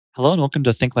Hello and welcome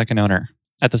to Think Like an Owner.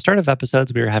 At the start of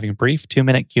episodes, we are having brief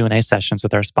 2-minute Q&A sessions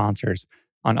with our sponsors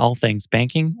on all things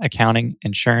banking, accounting,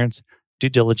 insurance, due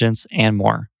diligence, and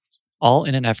more, all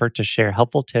in an effort to share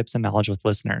helpful tips and knowledge with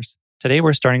listeners. Today,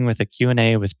 we're starting with a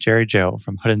Q&A with Jerry Joe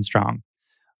from Hood & Strong.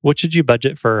 What should you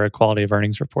budget for a quality of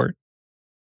earnings report?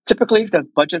 Typically, the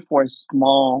budget for a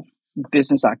small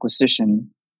business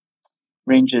acquisition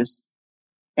ranges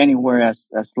anywhere as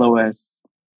low as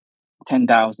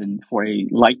 10,000 for a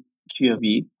light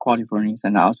QOE, quality of earnings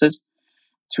analysis,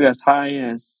 to as high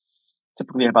as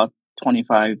typically about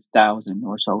 25,000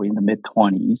 or so in the mid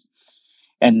 20s.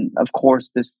 And of course,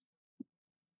 this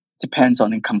depends on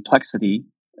the complexity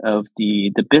of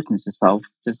the business itself,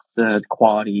 just the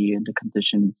quality and the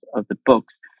conditions of the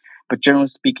books. But generally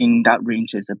speaking, that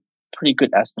range is a pretty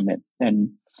good estimate.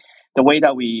 And the way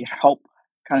that we help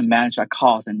kind of manage that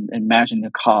cost and managing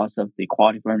the cost of the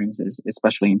quality of earnings is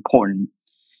especially important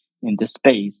in this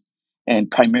space.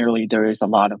 And primarily, there is a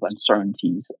lot of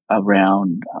uncertainties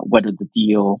around whether the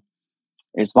deal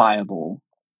is viable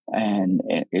and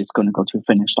it's going to go to a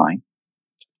finish line.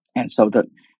 And so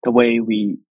the way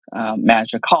we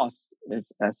manage the costs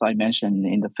is, as I mentioned,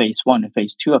 in the phase 1 and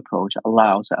phase 2 approach,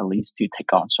 allows at least to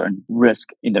take on certain risk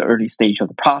in the early stage of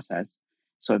the process.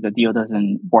 So if the deal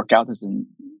doesn't work out,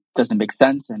 doesn't make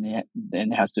sense, and it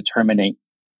has to terminate,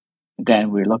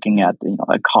 then we're looking at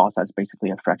a cost that's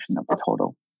basically a fraction of the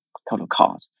total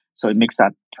cost. So it makes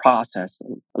that process a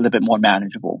little bit more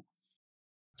manageable.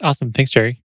 Awesome. Thanks,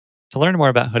 Jerry. To learn more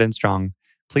about Hood & Strong,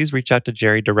 please reach out to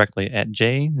Jerry directly at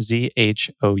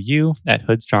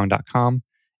jzhou@hoodstrong.com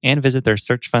and visit their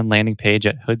search fund landing page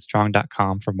at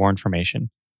hoodstrong.com for more information.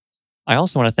 I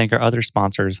also want to thank our other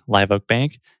sponsors, Live Oak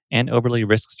Bank and Oberly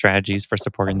Risk Strategies, for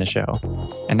supporting the show.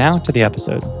 And now to the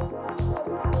episode.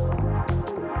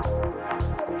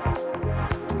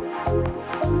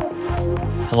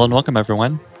 Hello and welcome,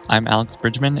 everyone. I'm Alex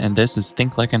Bridgman, and this is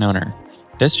Think Like an Owner.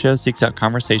 This show seeks out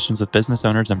conversations with business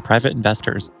owners and private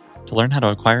investors to learn how to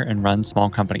acquire and run small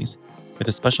companies, with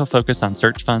a special focus on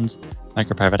search funds,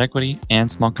 micro-private equity, and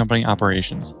small company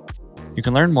operations. You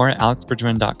can learn more at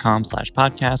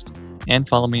alexbridgman.com/podcast and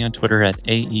follow me on Twitter at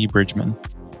AEBridgman.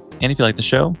 And if you like the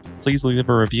show, please leave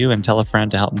a review and tell a friend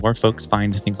to help more folks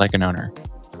find Think Like an Owner.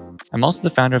 I'm also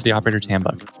the founder of the Operator's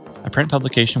Handbook, a print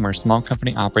publication where small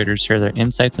company operators share their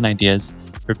insights and ideas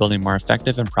for building more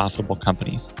effective and profitable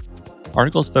companies.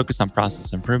 Articles focus on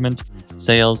process improvement,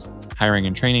 sales, hiring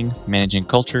and training, managing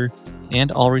culture,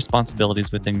 and all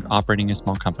responsibilities within operating a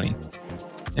small company.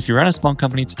 If you run a small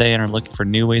company today and are looking for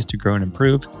new ways to grow and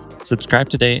improve, subscribe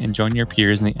today and join your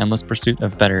peers in the endless pursuit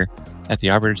of better at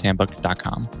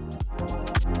theoperatorshandbook.com.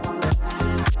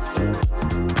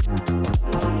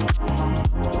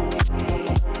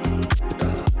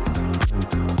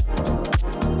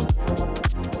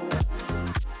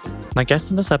 My guest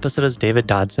in this episode is David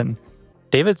Dodson.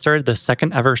 David started the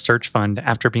second ever search fund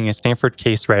after being a Stanford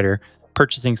case writer,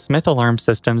 purchasing Smith Alarm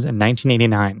Systems in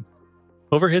 1989.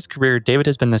 Over his career, David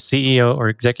has been the CEO or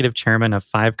executive chairman of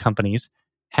 5 companies,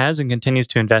 has and continues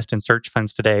to invest in search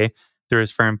funds today through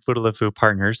his firm Foodalafu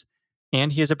Partners,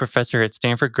 and he is a professor at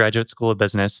Stanford Graduate School of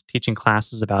Business, teaching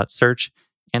classes about search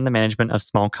and the management of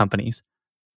small companies.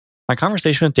 My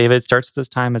conversation with David starts with his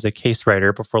time as a case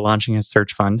writer before launching his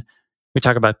search fund. We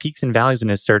talk about peaks and valleys in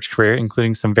his search career,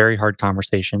 including some very hard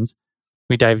conversations.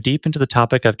 We dive deep into the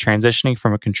topic of transitioning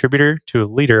from a contributor to a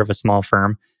leader of a small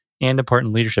firm and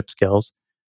important leadership skills.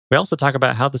 We also talk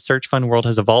about how the search fund world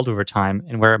has evolved over time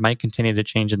and where it might continue to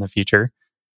change in the future.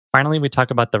 Finally, we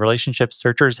talk about the relationships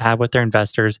searchers have with their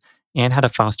investors and how to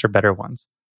foster better ones.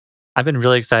 I've been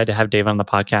really excited to have David on the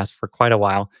podcast for quite a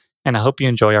while, and I hope you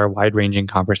enjoy our wide-ranging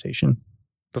conversation.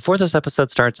 Before this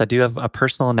episode starts, I do have a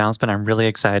personal announcement I'm really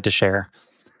excited to share.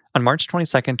 On March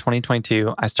 22nd,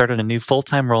 2022, I started a new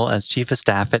full-time role as Chief of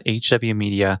Staff at HW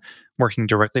Media, working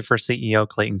directly for CEO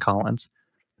Clayton Collins.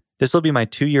 This will be my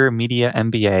 2-year media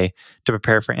MBA to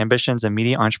prepare for ambitions in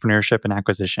media entrepreneurship and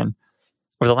acquisition.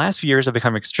 Over the last few years, I've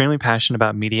become extremely passionate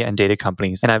about media and data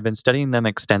companies, and I've been studying them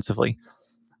extensively.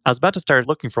 I was about to start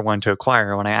looking for one to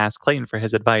acquire when I asked Clayton for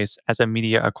his advice as a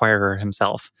media acquirer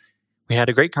himself. We had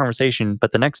a great conversation,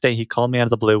 but the next day he called me out of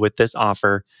the blue with this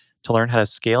offer to learn how to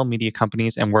scale media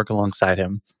companies and work alongside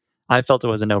him. I felt it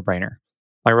was a no-brainer.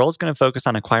 My role is going to focus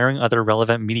on acquiring other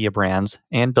relevant media brands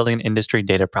and building an industry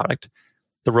data product.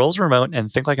 The roles remote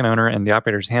and Think Like an Owner and the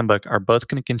Operator's Handbook are both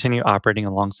going to continue operating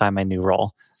alongside my new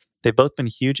role. They've both been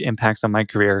huge impacts on my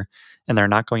career, and they're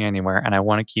not going anywhere, and I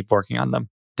want to keep working on them.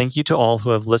 Thank you to all who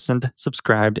have listened,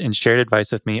 subscribed, and shared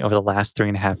advice with me over the last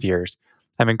 3.5 years.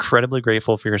 I'm incredibly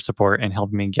grateful for your support and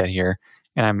helping me get here,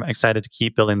 and I'm excited to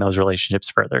keep building those relationships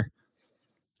further.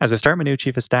 As I start my new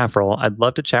chief of staff role, I'd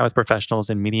love to chat with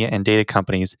professionals in media and data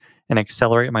companies and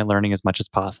accelerate my learning as much as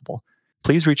possible.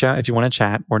 Please reach out if you want to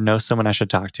chat or know someone I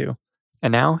should talk to.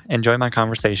 And now, enjoy my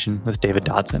conversation with David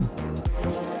Dodson.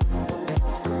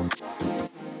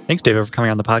 Thanks, David, for coming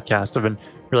on the podcast. I've been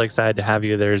really excited to have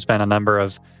you. There's been a number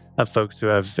of folks who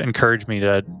have encouraged me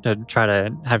to try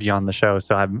to have you on the show.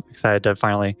 So I'm excited to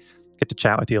finally get to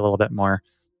chat with you a little bit more.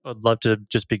 I'd love to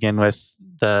just begin with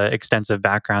the extensive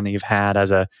background that you've had as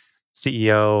a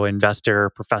CEO, investor,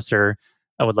 professor.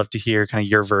 I would love to hear kind of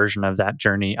your version of that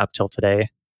journey up till today.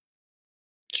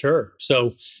 Sure. So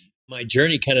my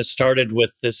journey kind of started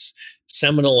with this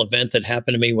seminal event that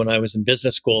happened to me when I was in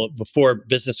business school. Before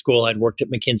business school, I'd worked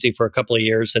at McKinsey for a couple of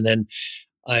years, and then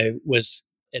I was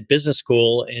at business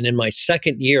school. And in my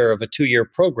second year of a 2-year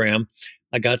program,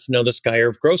 I got to know this guy,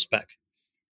 Irv Grousbeck.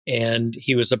 And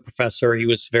he was a professor. He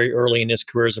was very early in his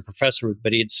career as a professor,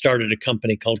 but he had started a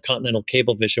company called Continental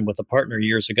Cablevision with a partner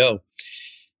years ago.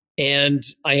 And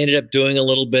I ended up doing a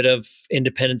little bit of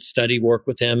independent study work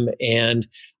with him. And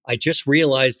I just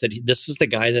realized that this is the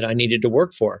guy that I needed to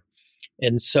work for.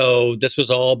 And so this was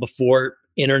all before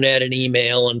internet and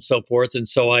email and so forth. And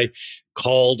so I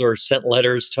called or sent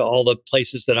letters to all the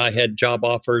places that I had job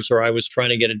offers or I was trying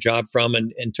to get a job from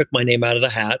and took my name out of the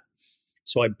hat.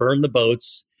 So I burned the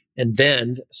boats. And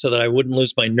then, so that I wouldn't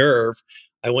lose my nerve,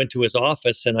 I went to his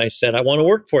office and I said, I want to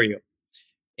work for you.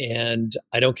 And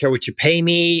I don't care what you pay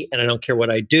me, and I don't care what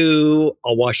I do.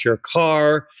 I'll wash your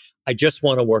car. I just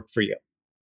want to work for you.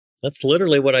 That's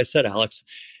literally what I said, Alex.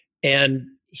 And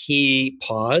he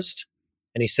paused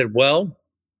and he said, well,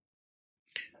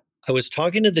 I was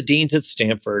talking to the deans at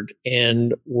Stanford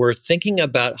and we're thinking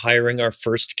about hiring our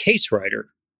first case writer.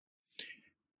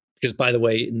 Because, by the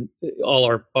way, all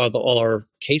our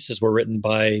cases were written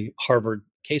by Harvard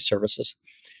Case Services.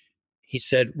 He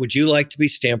said, would you like to be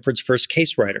Stanford's first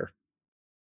case writer?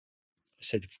 I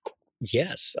said,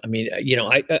 yes. I mean,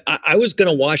 I was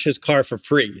going to wash his car for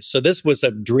free. So this was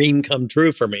a dream come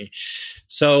true for me.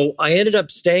 So I ended up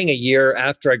staying a year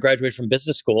after I graduated from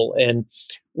business school and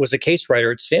was a case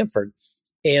writer at Stanford.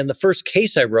 And the first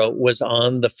case I wrote was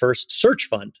on the first search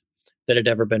fund that had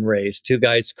ever been raised. Two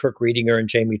guys, Kirk Riedinger and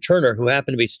Jamie Turner, who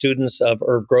happened to be students of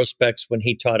Irv Grousbeck's when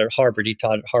he taught at Harvard. He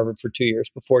taught at Harvard for 2 years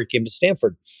before he came to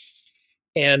Stanford.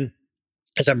 And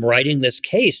as I'm writing this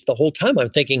case, the whole time I'm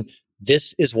thinking,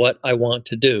 this is what I want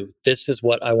to do. This is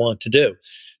what I want to do.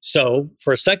 So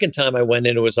for a second time, I went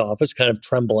into his office kind of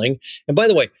trembling. And by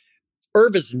the way,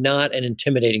 Irv is not an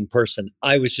intimidating person.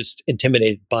 I was just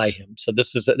intimidated by him. So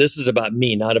this is about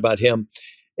me, not about him.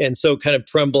 And so kind of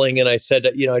trembling. And I said,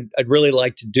 I'd really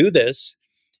like to do this.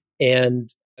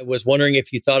 And I was wondering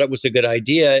if you thought it was a good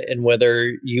idea and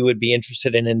whether you would be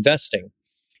interested in investing.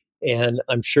 And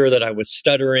I'm sure that I was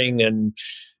stuttering and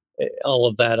all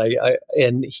of that.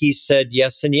 And he said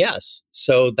yes and yes.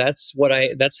 So that's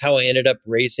how I ended up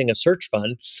raising a search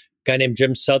fund. A guy named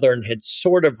Jim Southern had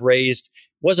sort of raised,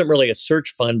 wasn't really a search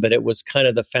fund, but it was kind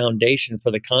of the foundation for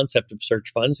the concept of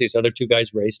search funds. These other two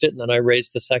guys raised it. And then I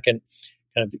raised the second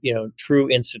kind of, true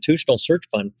institutional search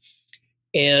fund.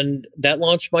 And that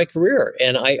launched my career.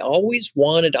 And I always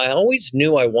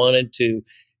knew I wanted to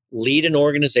lead an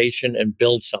organization and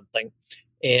build something.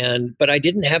 But I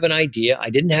didn't have an idea. I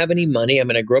didn't have any money. I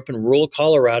mean, I grew up in rural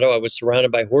Colorado. I was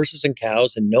surrounded by horses and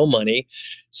cows and no money.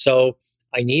 So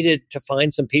I needed to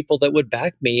find some people that would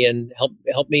back me and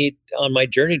help me on my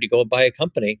journey to go buy a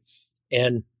company.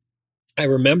 And I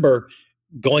remember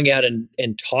going out and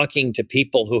talking to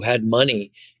people who had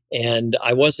money. And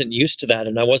I wasn't used to that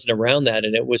and I wasn't around that.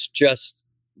 And it was just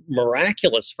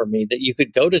miraculous for me that you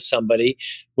could go to somebody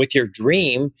with your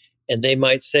dream and they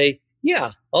might say,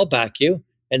 yeah, I'll back you.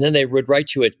 And then they would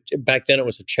write you back then it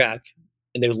was a check.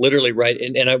 And they would literally write,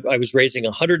 and I was raising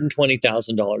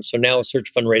 $120,000. So now a search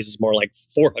fund raises more like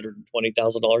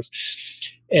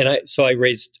 $420,000. And so I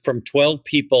raised from 12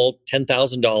 people,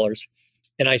 $10,000.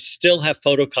 And I still have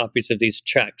photocopies of these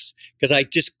checks because I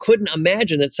just couldn't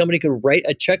imagine that somebody could write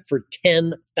a check for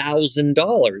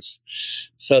 $10,000.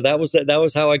 So that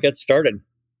was how I got started.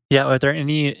 Yeah, are there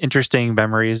any interesting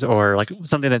memories or like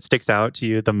something that sticks out to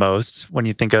you the most when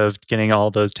you think of getting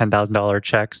all those $10,000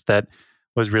 checks that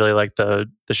was really like the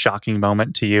shocking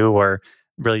moment to you, or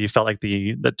really you felt like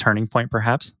the turning point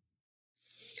perhaps?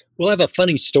 Well, I have a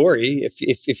funny story.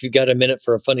 If you've got a minute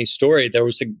for a funny story, there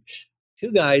was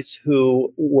two guys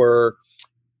who were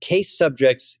case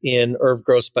subjects in Irv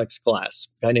Grousbeck's class.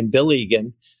 A guy named Bill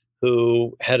Egan,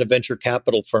 who had a venture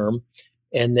capital firm,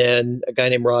 and then a guy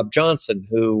named Rob Johnson,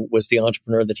 who was the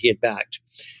entrepreneur that he had backed.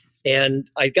 And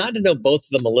I got to know both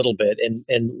of them a little bit.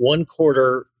 And one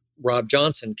quarter, Rob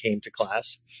Johnson came to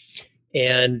class.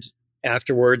 And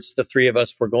afterwards, the three of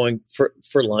us were going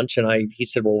for lunch. And he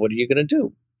said, well, what are you going to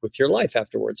do with your life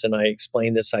afterwards? And I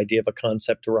explained this idea of a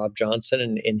concept to Rob Johnson.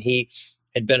 And he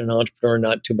had been an entrepreneur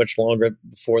not too much longer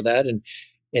before that. And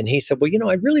he said, well,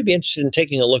 I'd really be interested in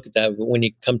taking a look at that when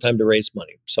you come time to raise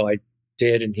money. So I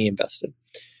did, and he invested.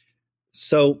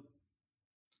 So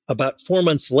about 4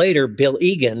 months later, Bill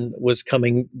Egan was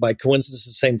coming by coincidence to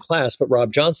the same class, but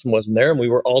Rob Johnson wasn't there. And we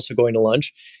were also going to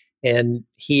lunch. And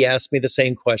he asked me the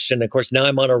same question. Of course, now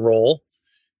I'm on a roll,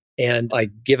 and I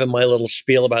give him my little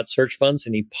spiel about search funds,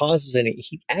 and he pauses, and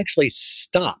he actually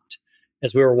stopped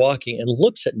as we were walking and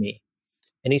looks at me.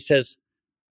 And he says,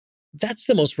 that's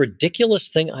the most ridiculous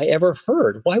thing I ever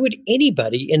heard. Why would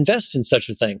anybody invest in such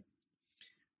a thing?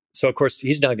 So, of course,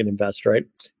 he's not going to invest, right?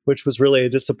 Which was really a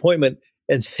disappointment.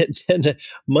 And then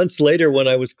months later, when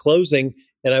I was closing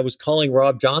and I was calling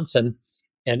Rob Johnson,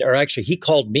 or actually he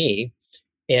called me,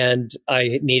 and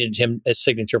I needed him a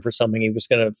signature for something. He was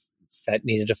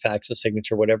needed to fax a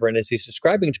signature, whatever. And as he's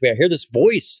describing it to me, I hear this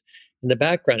voice in the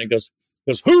background. It goes,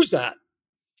 who's that?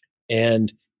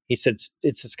 And he said,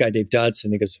 it's this guy, Dave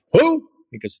Dodson. He goes, who?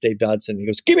 He goes, Dave Dodson. He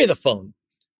goes, give me the phone.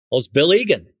 Well, it's Bill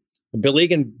Egan. And Bill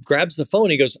Egan grabs the phone.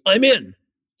 He goes, I'm in.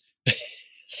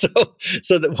 So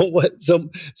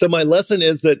my lesson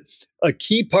is that a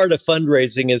key part of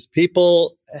fundraising is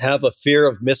people have a fear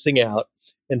of missing out,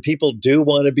 and people do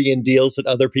want to be in deals that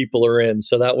other people are in.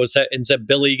 So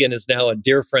Bill Egan is now a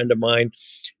dear friend of mine,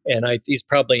 and he's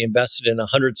probably invested in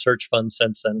 100 search funds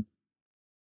since then.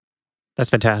 That's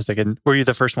fantastic. And were you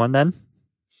the first one then?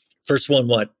 First one,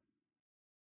 what?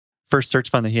 First search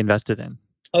fund that he invested in.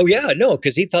 Oh, yeah, no,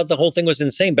 because he thought the whole thing was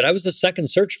insane. But I was the second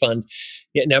search fund.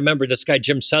 Yeah, now, remember, this guy,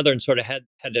 Jim Southern, sort of had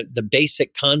the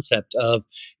basic concept of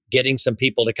getting some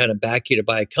people to kind of back you to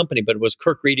buy a company. But it was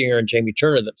Kirk Riedinger and Jamie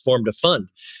Turner that formed a fund.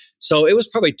 So it was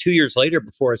probably 2 years later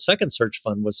before a second search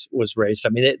fund was raised. I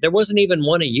mean, there wasn't even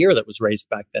one a year that was raised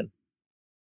back then.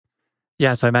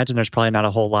 Yeah, so I imagine there's probably not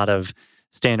a whole lot of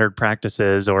standard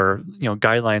practices or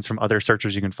guidelines from other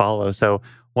searchers you can follow. So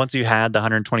once you had the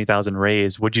 120,000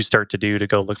 raised, what'd you start to do to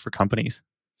go look for companies?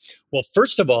 Well,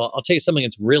 first of all, I'll tell you something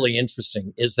that's really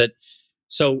interesting is that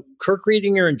so Kirk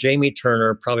Riedinger and Jamie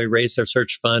Turner probably raised their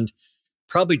search fund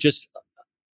probably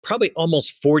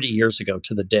almost 40 years ago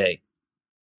to the day.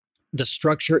 The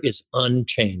structure is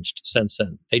unchanged since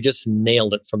then. They just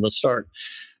nailed it from the start.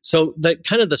 So the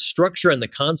kind of the structure and the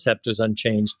concept is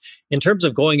unchanged. In terms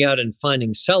of going out and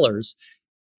finding sellers,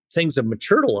 things have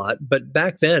matured a lot. But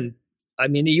back then, I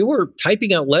mean, you were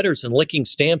typing out letters and licking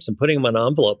stamps and putting them on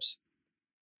envelopes.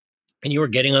 And you were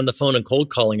getting on the phone and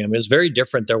cold calling them. It was very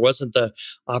different. There wasn't the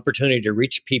opportunity to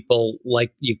reach people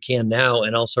like you can now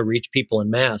and also reach people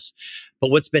in mass. But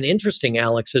what's been interesting,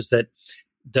 Alex, is that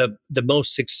the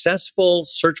most successful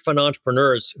search fund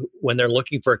entrepreneurs, when they're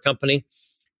looking for a company,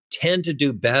 tend to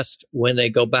do best when they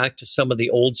go back to some of the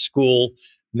old school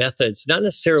methods, not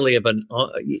necessarily of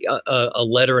a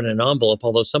letter in an envelope,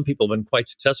 although some people have been quite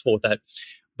successful with that,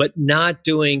 but not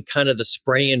doing kind of the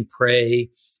spray and pray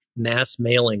mass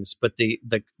mailings, but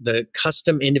the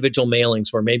custom individual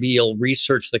mailings where maybe you'll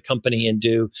research the company and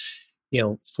do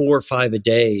 4 or 5 a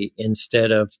day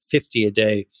instead of 50 a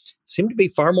day seem to be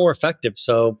far more effective.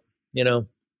 So,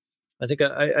 I think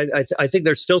I think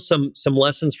there's still some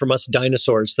lessons from us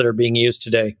dinosaurs that are being used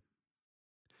today.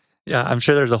 Yeah, I'm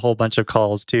sure there's a whole bunch of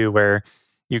calls too where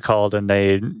you called and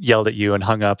they yelled at you and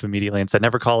hung up immediately and said,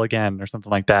 never call again or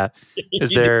something like that.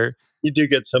 You do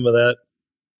get some of that.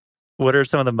 What are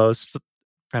some of the most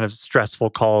kind of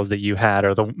stressful calls that you had,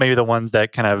 or maybe the ones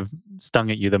that kind of stung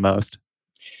at you the most?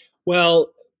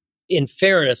 Well, in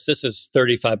fairness, this is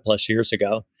 35 plus years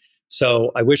ago.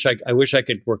 So I wish I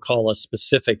could recall a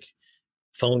specific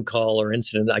phone call or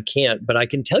incident. I can't, but I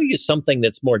can tell you something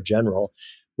that's more general,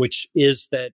 which is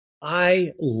that I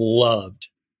loved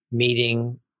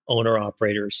meeting owner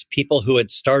operators, people who had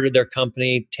started their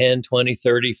company 10, 20,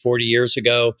 30, 40 years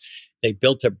ago. They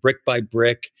built it brick by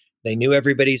brick. They knew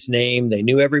everybody's name. They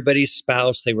knew everybody's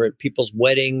spouse. They were at people's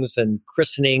weddings and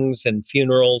christenings and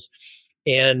funerals.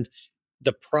 And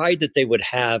the pride that they would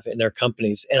have in their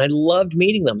companies. And I loved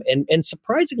meeting them. And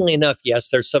surprisingly enough, yes,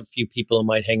 there's some few people who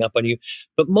might hang up on you,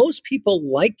 but most people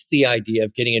liked the idea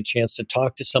of getting a chance to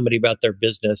talk to somebody about their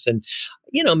business and,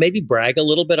 maybe brag a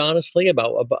little bit honestly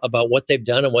about what they've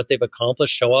done and what they've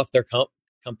accomplished, show off their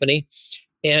company.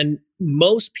 And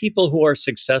most people who are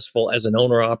successful as an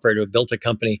owner operator who built a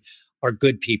company are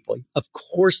good people. Of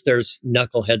course, there's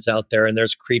knuckleheads out there and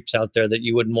there's creeps out there that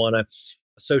you wouldn't want to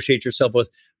associate yourself with.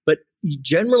 But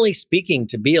generally speaking,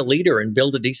 to be a leader and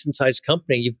build a decent sized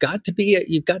company, you've got to be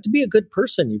a good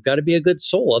person. You've got to be a good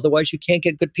soul. Otherwise, you can't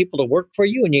get good people to work for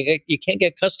you, and you can't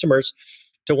get customers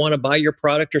to want to buy your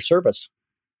product or service.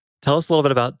 Tell us a little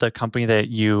bit about the company that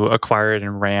you acquired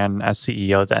and ran as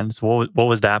CEO then. So what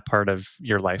was that part of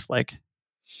your life like?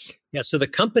 Yeah, so the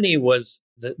company was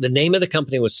the name of the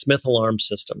company was Smith Alarm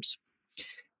Systems.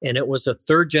 And it was a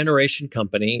third generation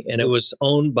company, and it was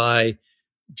owned by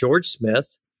George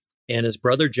Smith and his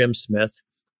brother Jim Smith,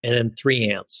 and then three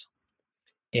aunts.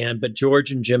 But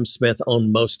George and Jim Smith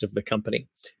owned most of the company.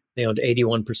 They owned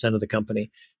 81% of the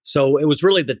company. So it was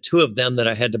really the two of them that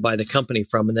I had to buy the company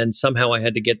from. And then somehow I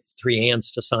had to get three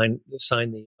aunts to sign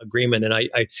the agreement. And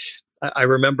I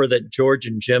remember that George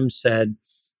and Jim said,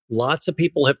 lots of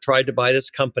people have tried to buy this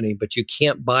company, but you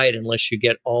can't buy it unless you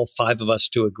get all five of us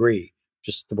to agree,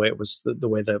 just the way it was, the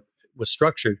way that was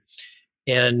structured.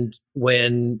 And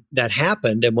when that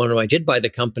happened, and when I did buy the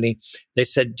company, they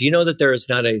said, do you know that there is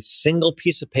not a single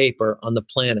piece of paper on the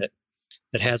planet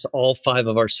that has all five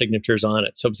of our signatures on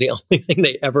it? So it was the only thing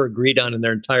they ever agreed on in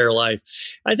their entire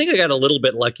life. I think I got a little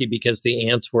bit lucky because the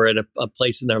aunts were at a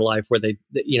place in their life where they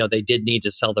did need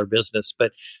to sell their business.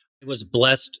 But I was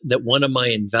blessed that one of my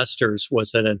investors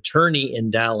was an attorney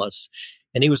in Dallas,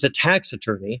 and he was a tax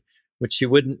attorney, which you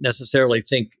wouldn't necessarily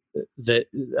think that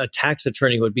a tax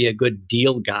attorney would be a good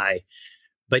deal guy.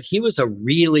 But he was a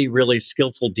really, really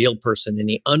skillful deal person, and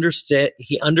he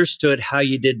understood how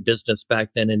you did business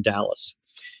back then in Dallas.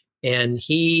 And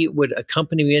he would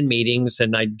accompany me in meetings,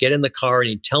 and I'd get in the car and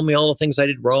he'd tell me all the things I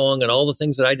did wrong and all the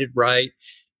things that I did right.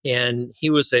 And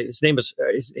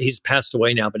he's passed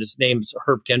away now, but his name's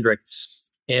Herb Kendrick.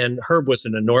 And Herb was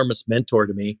an enormous mentor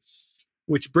to me,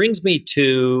 which brings me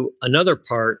to another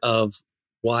part of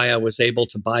why I was able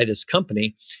to buy this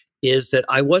company, is that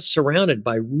I was surrounded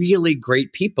by really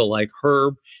great people like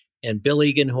Herb and Bill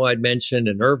Egan, who I'd mentioned,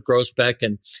 and Irv Grossbeck.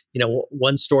 And,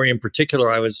 one story in particular,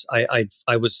 I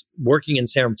was working in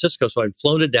San Francisco. So I'd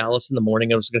flown to Dallas in the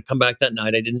morning. I was going to come back that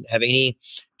night. I didn't have any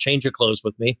change of clothes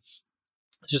with me.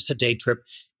 Just a day trip.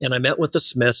 And I met with the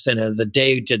Smiths, and the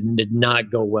day did not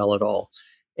go well at all.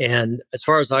 And as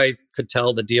far as I could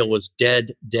tell, the deal was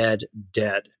dead.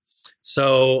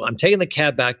 So I'm taking the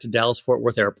cab back to Dallas Fort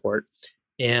Worth Airport,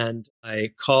 and I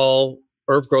call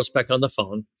Irv Grossbeck on the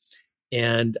phone,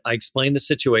 and I explained the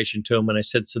situation to him, and I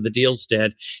said, so the deal's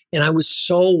dead. And I was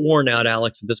so worn out,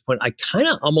 Alex, at this point. I kind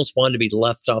of almost wanted to be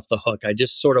left off the hook. I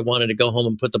just sort of wanted to go home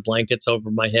and put the blankets over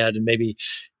my head and maybe,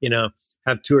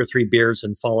 have 2 or 3 beers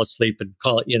and fall asleep and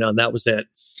call it, and that was it.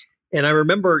 And I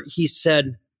remember he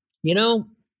said,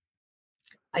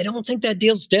 I don't think that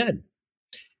deal's dead.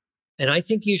 And I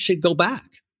think you should go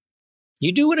back.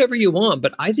 You do whatever you want,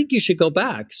 but I think you should go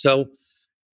back. So,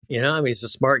 he's a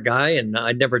smart guy, and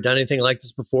I'd never done anything like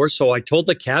this before. So I told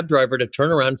the cab driver to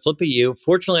turn around, flip a U.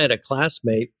 Fortunately, I had a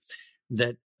classmate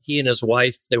that he and his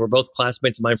wife, they were both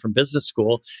classmates of mine from business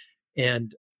school,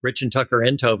 and Rich and Tucker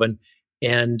Enthoven.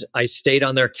 And I stayed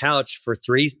on their couch for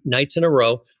 3 nights in a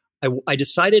row. I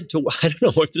decided to, I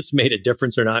don't know if this made a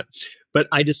difference or not, but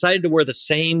I decided to wear the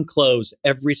same clothes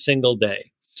every single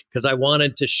day because I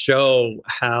wanted to show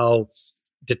how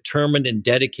determined and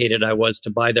dedicated I was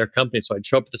to buy their company. So I'd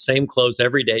show up with the same clothes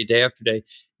every day, day after day.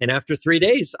 And after 3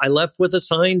 days, I left with a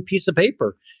signed piece of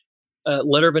paper,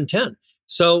 letter of intent.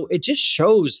 So it just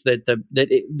shows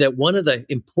that one of the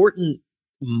important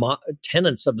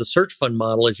tenets of the search fund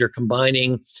model is you're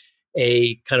combining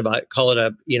a kind of call it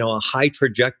a high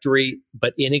trajectory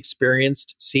but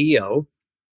inexperienced CEO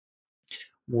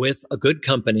with a good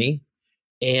company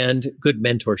and good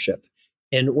mentorship.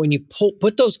 And when you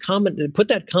put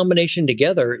that combination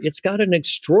together, it's got an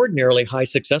extraordinarily high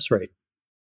success rate.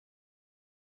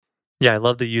 Yeah, I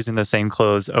love the using the same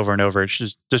clothes over and over. It's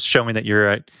just showing that you're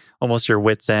at almost your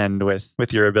wit's end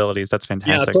with your abilities. That's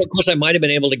fantastic. Yeah, of course, I might have been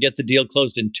able to get the deal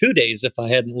closed in 2 days if I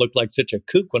hadn't looked like such a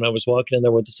kook when I was walking in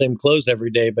there with the same clothes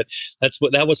every day. But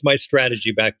that was my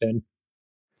strategy back then.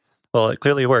 Well, it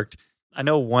clearly worked. I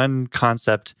know one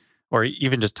concept or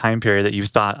even just time period that you've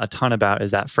thought a ton about is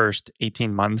that first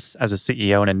 18 months as a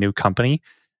CEO in a new company.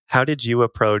 How did you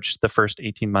approach the first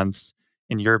 18 months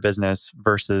in your business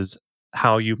versus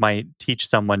how you might teach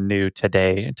someone new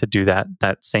today to do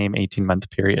that same 18-month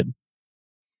period?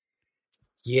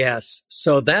 Yes.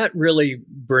 So that really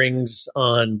brings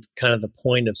on kind of the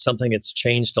point of something that's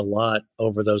changed a lot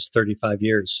over those 35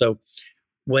 years. So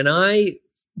when I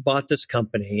bought this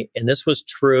company, and this was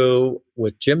true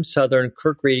with Jim Southern,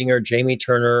 Kirk Riedinger, Jamie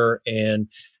Turner, and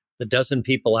the dozen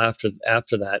people after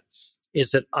that,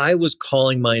 is that I was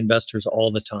calling my investors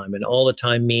all the time, and all the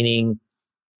time meaning,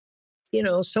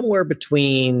 somewhere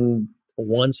between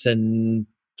once and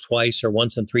twice or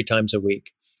once and three times a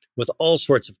week with all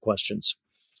sorts of questions.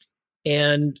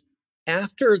 And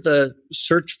after the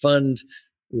search fund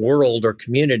world or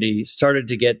community started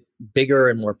to get bigger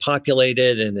and more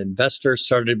populated and investors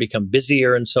started to become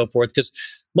busier and so forth, because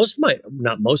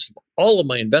all of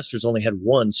my investors only had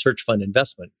one search fund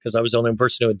investment because I was the only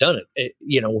person who had done it,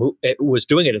 who was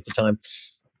doing it at the time.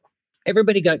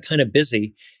 Everybody got kind of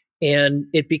busy and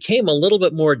it became a little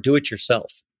bit more do it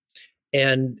yourself.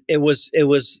 And it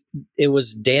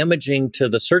was damaging to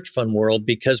the search fund world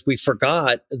because we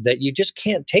forgot that you just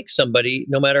can't take somebody,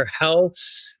 no matter how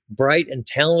bright and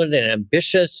talented and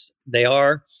ambitious they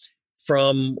are,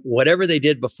 from whatever they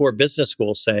did before business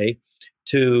school, say,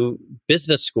 to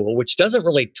business school, which doesn't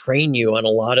really train you on a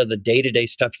lot of the day-to-day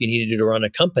stuff you need to do to run a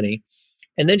company,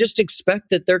 and then just expect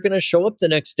that they're going to show up the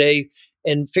next day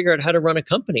and figure out how to run a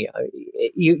company.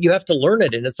 You have to learn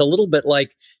it. And it's a little bit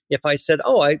like if I said,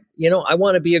 I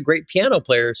want to be a great piano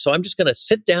player, so I'm just going to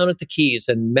sit down at the keys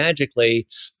and magically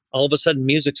all of a sudden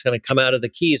music's going to come out of the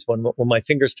keys when my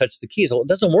fingers touch the keys. Well, it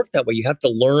doesn't work that way. You have to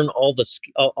learn all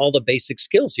the basic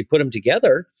skills. You put them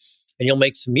together and you'll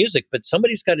make some music, but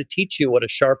somebody's got to teach you what a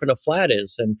sharp and a flat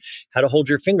is and how to hold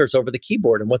your fingers over the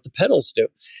keyboard and what the pedals do.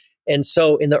 And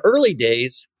so in the early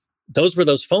days, those were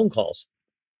those phone calls.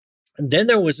 And then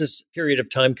there was this period of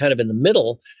time kind of in the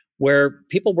middle where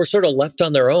people were sort of left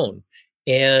on their own.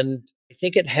 And I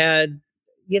think it had,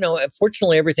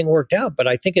 fortunately everything worked out, but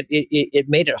I think it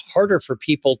made it harder for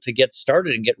people to get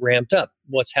started and get ramped up.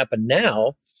 What's happened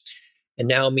now, and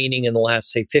now meaning in the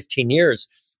last, say, 15 years,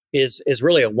 is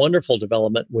really a wonderful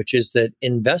development, which is that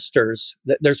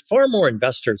there's far more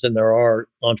investors than there are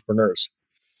entrepreneurs.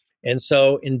 And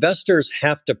so investors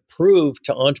have to prove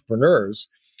to entrepreneurs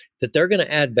that they're going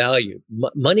to add value.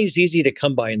 Money's easy to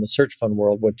come by in the search fund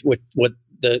world. What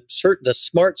the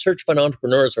smart search fund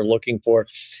entrepreneurs are looking for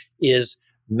is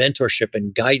mentorship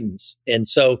and guidance. And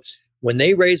so when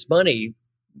they raise money,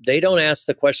 they don't ask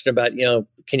the question about,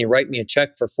 can you write me a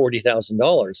check for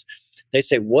 $40,000? They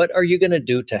say, what are you going to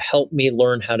do to help me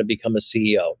learn how to become a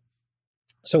CEO?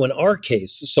 So in our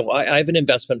case, I have an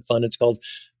investment fund. It's called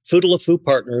Futalafu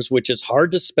Partners, which is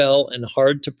hard to spell and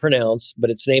hard to pronounce, but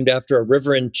it's named after a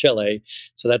river in Chile.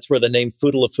 So that's where the name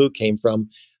Futalafu came from.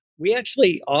 We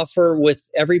actually offer with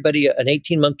everybody an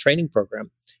 18-month training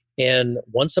program. And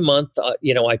once a month,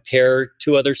 I pair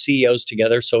two other CEOs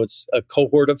together. So it's a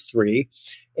cohort of 3.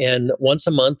 And once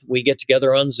a month, we get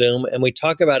together on Zoom and we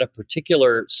talk about a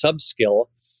particular sub-skill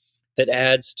that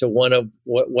adds to one of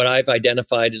what I've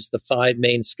identified as the 5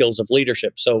 main skills of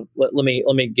leadership. So let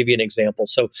me give you an example.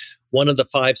 So one of the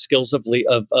 5 skills of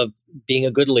being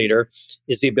a good leader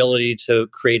is the ability to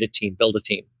create a team, build a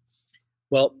team.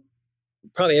 Well,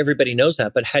 probably everybody knows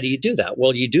that, but how do you do that?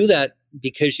 Well, you do that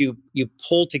because you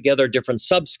pull together different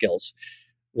sub skills.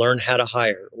 Learn how to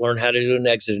hire, learn how to do an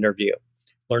exit interview,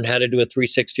 learn how to do a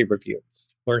 360 review,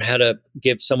 learn how to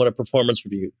give someone a performance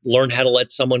review, learn how to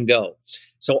let someone go.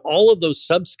 So all of those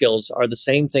sub skills are the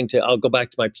same thing I'll go back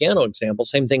to my piano example,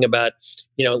 same thing about,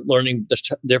 learning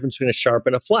the difference between a sharp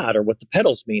and a flat or what the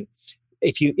pedals mean.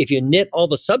 If you knit all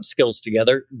the sub skills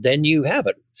together, then you have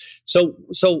it. So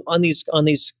on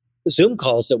these Zoom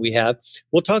calls that we have,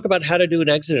 we'll talk about how to do an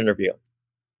exit interview.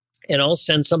 And I'll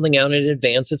send something out in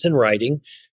advance. It's in writing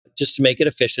just to make it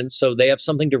efficient. So they have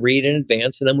something to read in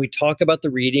advance. And then we talk about the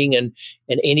reading and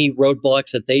any roadblocks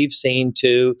that they've seen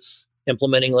to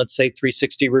implementing, let's say,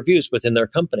 360 reviews within their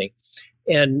company.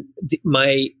 And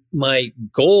my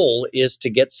goal is to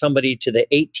get somebody to the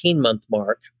 18-month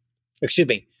mark,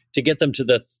 to get them to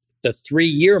the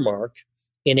 3-year mark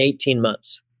in 18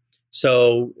 months.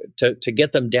 So to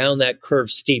get them down that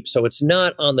curve steep. So it's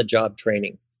not on the job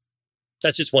training.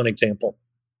 That's just one example.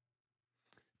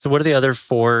 So what are the other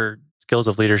 4 skills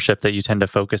of leadership that you tend to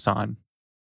focus on?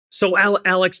 So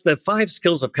Alex, the 5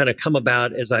 skills have kind of come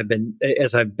about as I've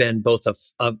been both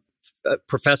a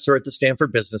professor at the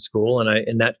Stanford Business School,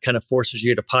 and that kind of forces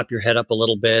you to pop your head up a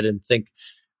little bit and think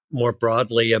more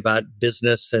broadly about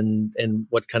business and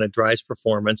what kind of drives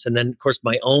performance. And then, of course,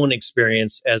 my own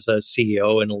experience as a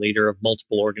CEO and a leader of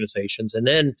multiple organizations, and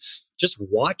then just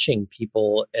watching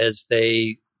people as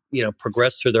they,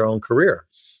 progress through their own career.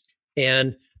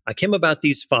 And I came about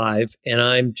these 5, and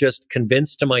I'm just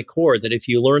convinced to my core that if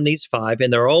you learn these 5,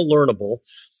 and they're all learnable,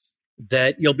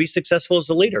 that you'll be successful as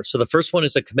a leader. So the first one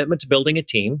is a commitment to building a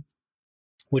team,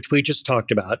 which we just talked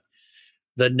about.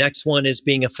 The next one is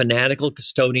being a fanatical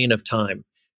custodian of time.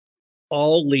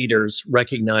 All leaders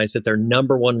recognize that their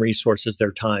number one resource is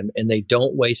their time, and they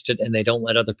don't waste it, and they don't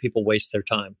let other people waste their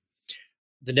time.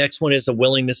 The next one is a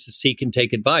willingness to seek and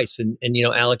take advice. And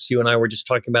Alex, you and I were just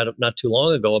talking about it not too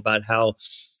long ago about how,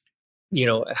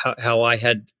 how I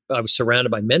was surrounded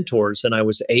by mentors and I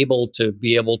was able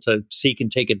to seek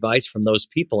and take advice from those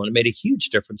people. And it made a huge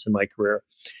difference in my career.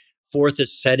 Fourth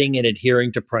is setting and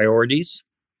adhering to priorities.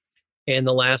 And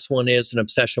the last one is an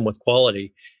obsession with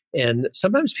quality. And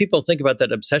sometimes people think about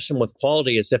that obsession with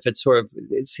quality as if it's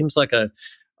it seems like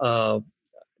not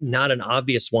an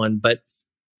obvious one, but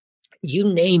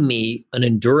you name me an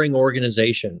enduring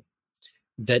organization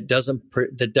that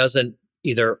doesn't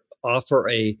either offer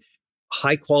a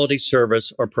high quality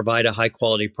service or provide a high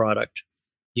quality product.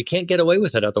 You can't get away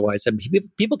with it otherwise. I mean,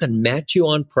 people can match you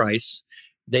on price.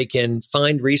 They can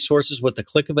find resources with the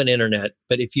click of an internet.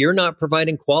 But if you're not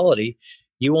providing quality,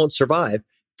 you won't survive.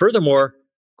 Furthermore,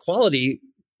 quality,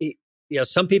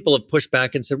 some people have pushed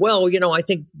back and said, well, I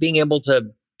think being able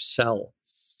to sell.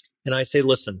 And I say,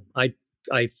 listen,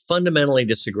 I fundamentally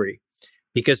disagree,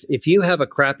 because if you have a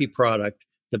crappy product,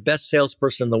 the best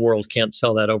salesperson in the world can't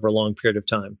sell that over a long period of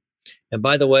time. And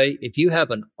by the way, if you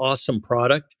have an awesome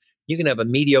product, you can have a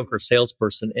mediocre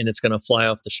salesperson and it's going to fly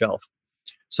off the shelf.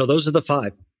 So those are the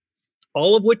 5,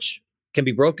 all of which can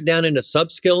be broken down into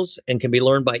sub skills and can be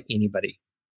learned by anybody.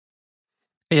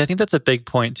 Yeah, I think that's a big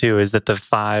point too, is that the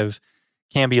 5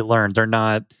 can be learned.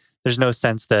 There's no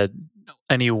sense that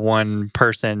any one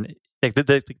person, like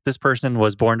this person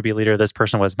was born to be a leader, this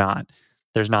person was not.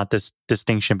 There's not this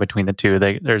distinction between the two.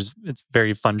 It's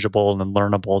very fungible and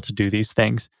learnable to do these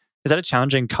things. Is that a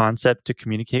challenging concept to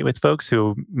communicate with folks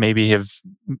who maybe have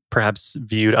perhaps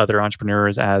viewed other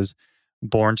entrepreneurs as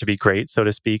born to be great, so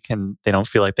to speak, and they don't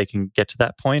feel like they can get to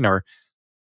that point? Or,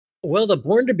 well, the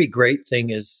born to be great thing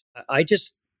is, I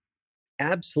just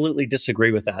absolutely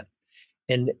disagree with that.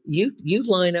 And you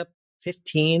line up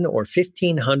 15 or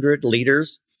 1,500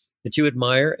 leaders that you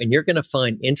admire, and you're going to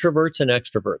find introverts and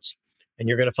extroverts. And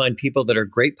you're going to find people that are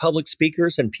great public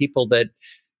speakers and people that,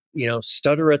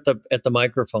 stutter at the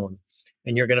microphone.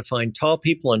 And you're going to find tall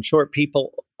people and short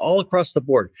people all across the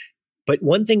board. But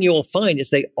one thing you will find is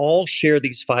they all share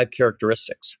these 5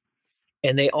 characteristics.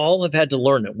 And they all have had to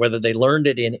learn it, whether they learned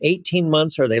it in 18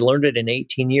 months or they learned it in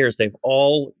 18 years. They've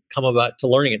all come about to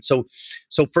learning it. So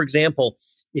for example,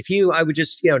 I would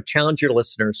just, challenge your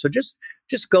listeners. So just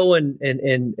go and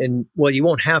well, you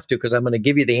won't have to, because I'm going to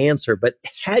give you the answer. But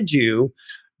had you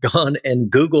gone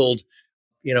and Googled,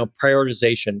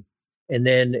 prioritization, and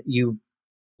then you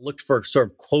looked for sort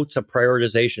of quotes of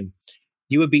prioritization,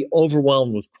 you would be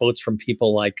overwhelmed with quotes from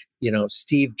people like,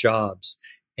 Steve Jobs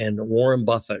and Warren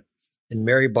Buffett and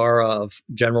Mary Barra of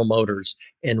General Motors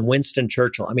and Winston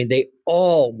Churchill. I mean, they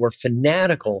all were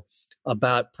fanatical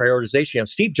about prioritization.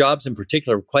 Steve Jobs in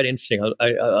particular, quite interesting.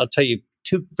 I'll tell you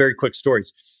 2 very quick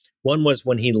stories. One was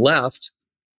when he left,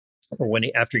 or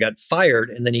after he got fired,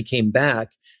 and then he came back.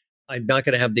 I'm not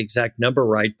going to have the exact number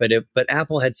right, but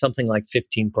Apple had something like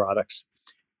 15 products,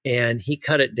 and he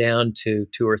cut it down to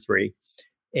 2 or 3.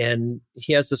 And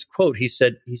he has this quote. He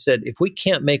said, if we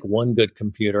can't make one good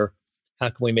computer, how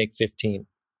can we make 15?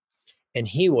 And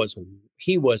he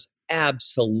was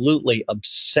absolutely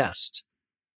obsessed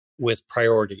with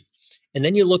priority. And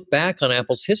then you look back on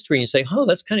Apple's history and you say, oh,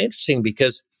 that's kind of interesting,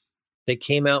 because they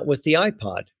came out with the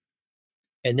iPod,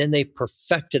 and then they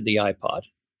perfected the iPod.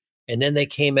 And then they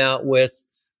came out with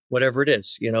whatever it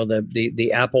is,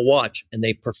 the Apple Watch, and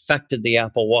they perfected the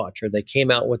Apple Watch. Or they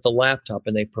came out with the laptop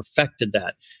and they perfected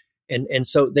that. And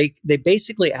so they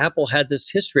basically, Apple had this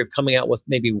history of coming out with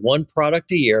maybe one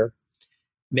product a year,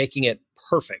 making it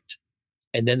perfect.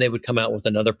 And then they would come out with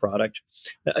another product.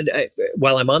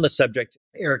 While I'm on the subject,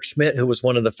 Eric Schmidt, who was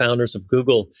one of the founders of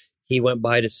Google, he went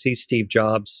by to see Steve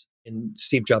Jobs in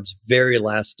Steve Jobs' very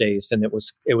last days. And it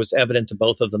was evident to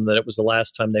both of them that it was the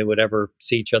last time they would ever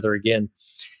see each other again.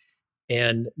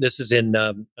 And this is in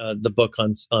the book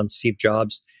on Steve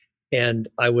Jobs. And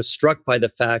I was struck by the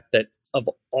fact that of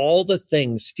all the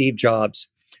things Steve Jobs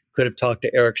could have talked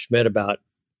to Eric Schmidt about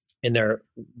in their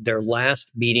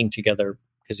last meeting together,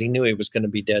 because he knew he was going to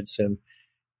be dead soon,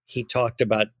 he talked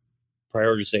about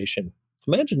prioritization.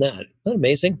 Imagine that. Isn't that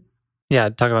amazing? yeah,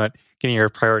 talk about getting your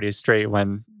priorities straight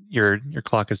when your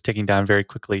clock is ticking down very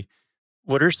quickly.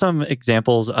 What are some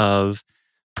examples of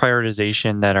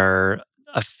prioritization that are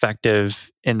effective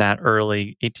in that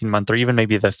early 18-month or even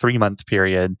maybe the 3-month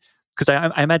period? Because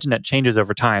I imagine that changes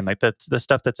over time. Like the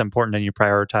stuff that's important and you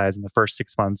prioritize in the first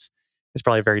 6 months is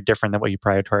probably very different than what you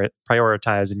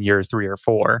prioritize in year 3 or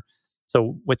 4.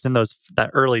 So within that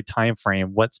early time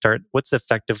frame, what's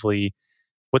effective to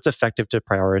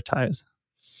prioritize?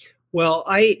 Well,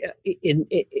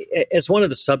 as one of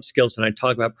the sub skills, and I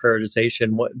talk about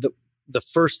prioritization, the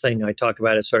first thing I talk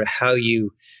about is sort of how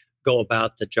you go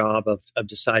about the job of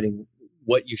deciding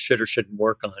what you should or shouldn't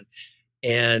work on.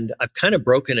 And I've kind of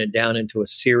broken it down into a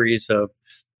series of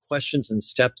questions and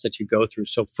steps that you go through.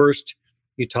 So first,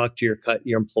 you talk to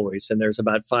your employees, and there's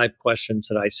about 5 questions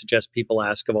that I suggest people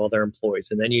ask of all their employees.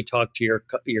 And then you talk to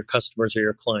your customers or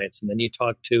your clients, and then you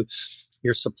talk to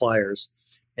your suppliers,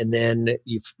 and then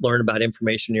you learn about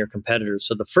information in your competitors.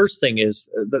 So the first thing is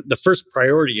the first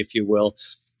priority, if you will,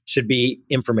 should be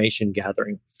information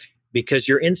gathering, because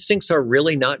your instincts are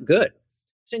really not good.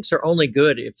 Instincts are only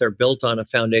good if they're built on a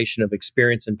foundation of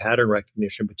experience and pattern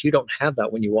recognition, but you don't have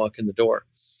that when you walk in the door.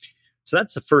 So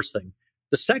that's the first thing.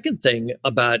 The second thing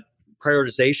about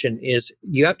prioritization is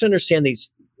you have to understand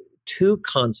these 2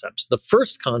 concepts. The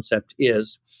first concept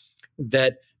is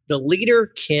that the leader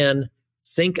can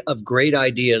think of great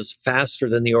ideas faster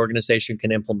than the organization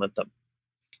can implement them.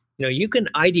 You can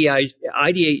ideate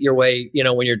your way,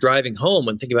 when you're driving home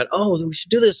and thinking about, oh, we should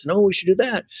do this and oh, we should do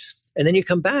that. And then you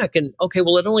come back and, okay,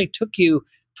 well, it only took you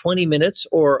 20 minutes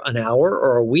or an hour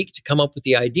or a week to come up with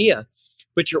the idea.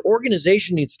 But your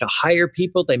organization needs to hire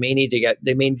people. They may need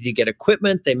to get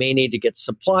equipment. They may need to get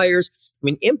suppliers. I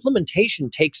mean, implementation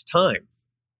takes time,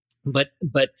 but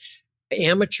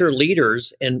amateur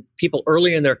leaders and people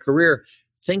early in their career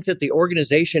think that the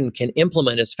organization can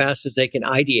implement as fast as they can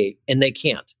ideate, and they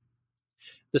can't.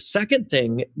 The second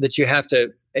thing that you have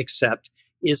to accept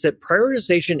is that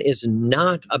prioritization is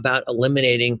not about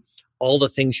eliminating all the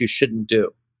things you shouldn't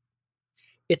do.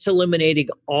 It's eliminating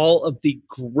all of the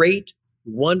great,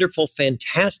 wonderful,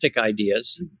 fantastic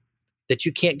ideas that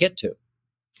you can't get to.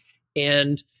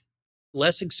 And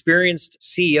less experienced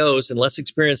CEOs and less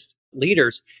experienced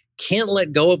leaders can't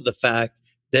let go of the fact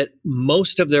that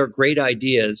most of their great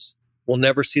ideas will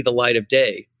never see the light of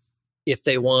day if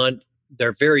they want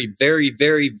their very, very,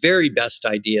 very, very best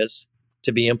ideas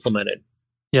to be implemented.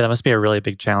 Yeah, that must be a really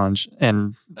big challenge.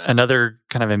 And another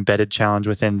kind of embedded challenge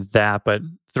within that, but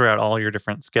throughout all your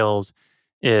different skills,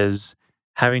 is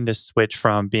having to switch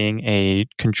from being a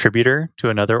contributor to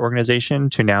another organization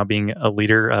to now being a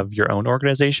leader of your own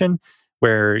organization,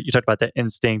 where you talked about that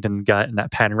instinct and gut and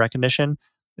that pattern recognition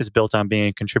is built on being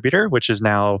a contributor, which is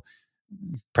now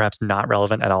perhaps not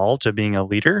relevant at all to being a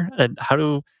leader. And how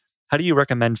do you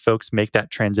recommend folks make that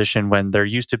transition when they're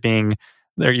used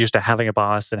to having a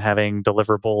boss and having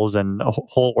deliverables and a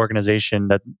whole organization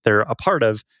that they're a part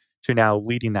of, to now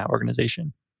leading that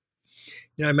organization?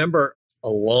 I remember a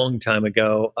long time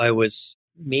ago, I was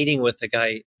meeting with a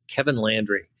guy, Kevin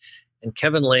Landry. And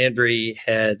Kevin Landry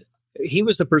he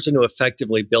was the person who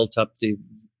effectively built up the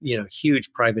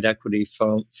huge private equity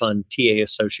fund, TA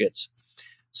Associates.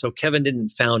 So Kevin didn't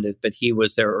found it, but he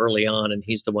was there early on, and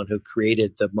he's the one who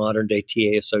created the modern day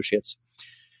TA Associates.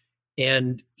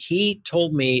 And he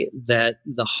told me that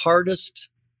the hardest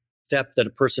step that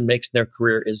a person makes in their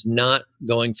career is not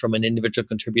going from an individual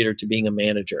contributor to being a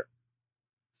manager.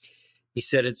 He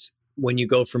said it's when you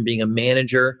go from being a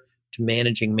manager to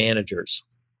managing managers.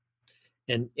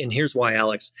 And here's why,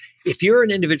 Alex. If you're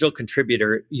an individual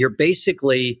contributor, you're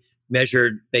basically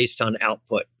measured based on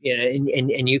output.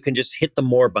 And you can just hit the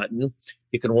more button.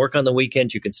 You can work on the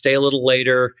weekends. You can stay a little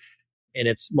later. And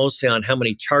it's mostly on how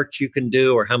many charts you can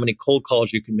do or how many cold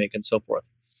calls you can make and so forth.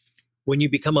 When you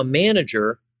become a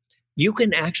manager, you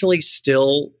can actually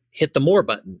still hit the more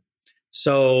button.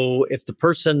 So if the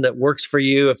person that works for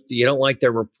you, if you don't like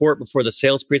their report before the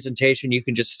sales presentation, you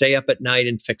can just stay up at night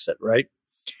and fix it, right?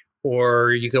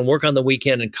 Or you can work on the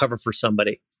weekend and cover for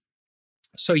somebody.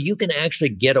 So you can actually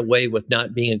get away with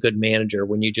not being a good manager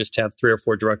when you just have 3 or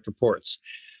 4 direct reports.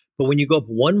 But when you go up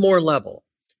one more level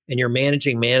and you're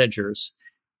managing managers,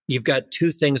 you've got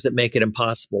 2 things that make it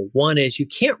impossible. One is you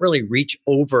can't really reach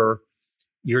over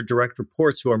your direct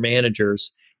reports who are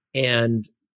managers and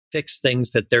fix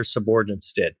things that their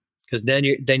subordinates did, because then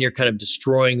you're kind of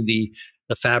destroying the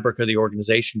fabric of the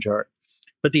organization chart.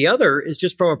 But the other is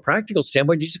just from a practical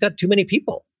standpoint, you just got too many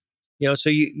people.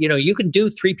 So you can do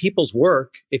 3 people's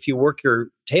work if you work your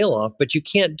tail off, but you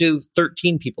can't do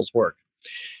 13 people's work.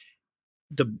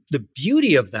 The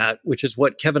beauty of that, which is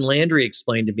what Kevin Landry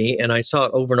explained to me, and I saw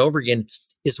it over and over again,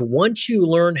 is once you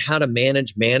learn how to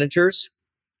manage managers,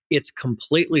 it's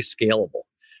completely scalable.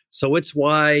 So it's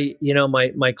why,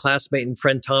 my classmate and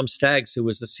friend Tom Staggs, who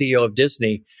was the CEO of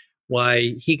Disney,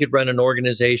 why he could run an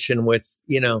organization with,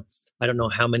 I don't know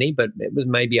how many, but it was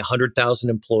maybe 100,000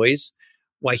 employees.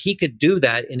 Why he could do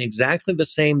that in exactly the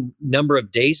same number of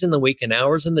days in the week and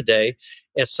hours in the day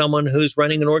as someone who's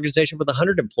running an organization with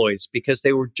 100 employees, because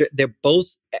they're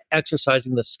both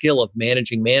exercising the skill of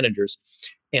managing managers.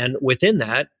 And within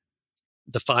that,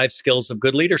 the 5 skills of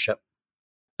good leadership.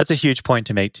 That's a huge point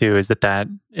to make too, is that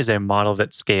is a model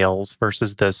that scales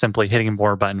versus the simply hitting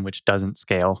more button, which doesn't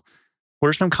scale. What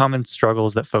are some common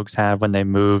struggles that folks have when they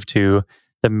move to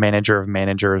the manager of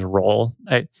managers role?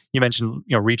 You mentioned,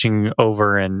 reaching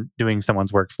over and doing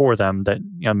someone's work for them that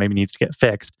maybe needs to get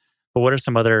fixed. But what are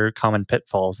some other common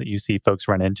pitfalls that you see folks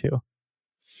run into?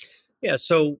 Yeah,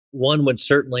 so one would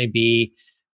certainly be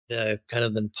the kind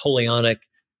of the Napoleonic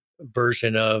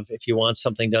version of if you want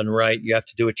something done right, you have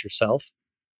to do it yourself.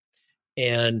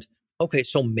 And okay,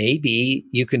 so maybe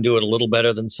you can do it a little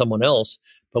better than someone else,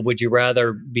 but would you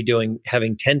rather be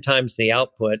having 10 times the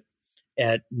output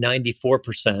at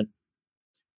 94%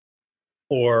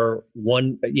 or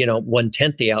one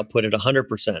tenth the output at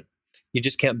 100%? You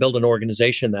just can't build an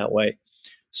organization that way.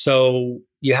 So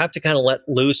you have to kind of let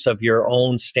loose of your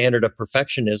own standard of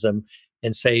perfectionism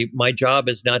and say, my job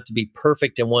is not to be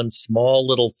perfect in one small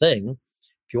little thing.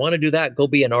 If you want to do that, go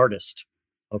be an artist,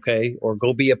 okay, or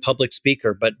go be a public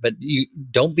speaker. But you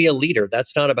don't be a leader.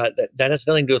 That's not about that. That has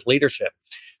nothing to do with leadership.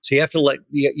 So you have to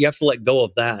let go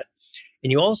of that.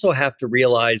 And you also have to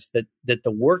realize that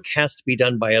the work has to be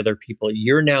done by other people.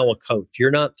 You're now a coach.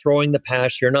 You're not throwing the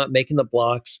pass. You're not making the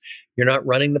blocks. You're not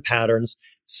running the patterns.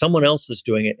 Someone else is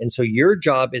doing it. And so your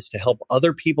job is to help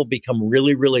other people become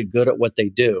really, really good at what they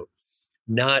do,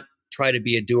 not try to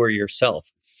be a doer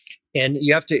yourself. And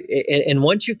you have to, and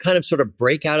once you kind of sort of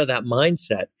break out of that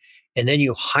mindset, and then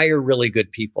you hire really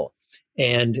good people,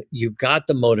 and you've got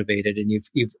them motivated, and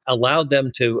you've allowed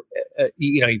them to,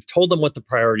 you've told them what the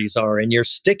priorities are, and you're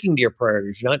sticking to your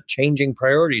priorities. You're not changing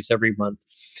priorities every month.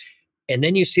 And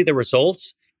then you see the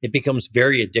results, it becomes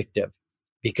very addictive,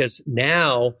 because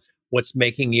now what's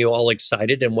making you all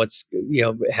excited and what's,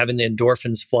 having the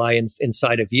endorphins fly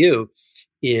inside of you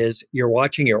is you're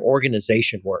watching your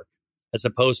organization work, as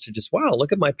opposed to just, wow,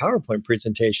 look at my PowerPoint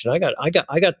presentation. I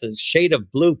got the shade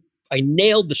of blue. I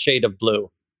nailed the shade of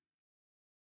blue.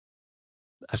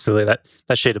 Absolutely.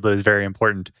 That shade of blue is very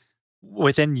important.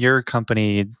 Within your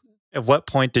company, at what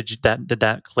point did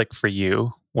that click for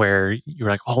you where you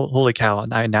were like, oh, holy cow,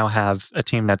 I now have a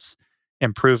team that's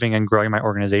improving and growing my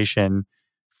organization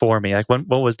for me? Like what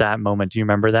was that moment? Do you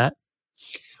remember that?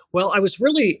 Well, I was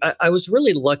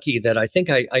really lucky that I think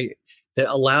I that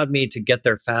allowed me to get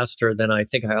there faster than I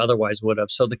think I otherwise would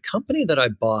have. So the company that I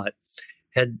bought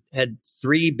had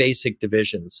three basic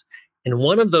divisions. And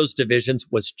one of those divisions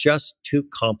was just too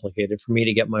complicated for me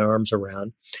to get my arms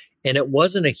around. And it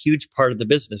wasn't a huge part of the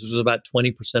business. It was about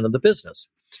 20% of the business.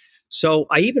 So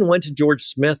I even went to George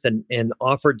Smith and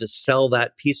offered to sell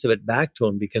that piece of it back to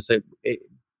him, because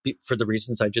for the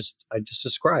reasons I just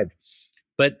described.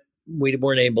 But we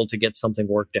weren't able to get something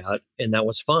worked out, and that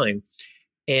was fine.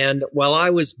 And while I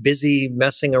was busy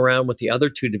messing around with the other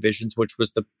two divisions, which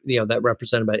was that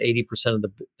represented about 80%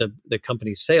 of the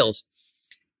company's sales,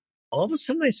 all of a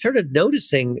sudden I started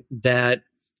noticing that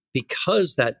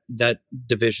because that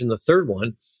division, the third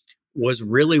one, was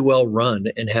really well run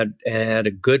and had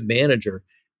a good manager,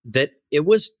 that it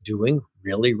was doing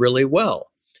really, really well.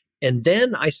 And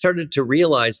then I started to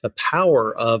realize the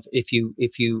power of if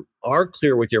you are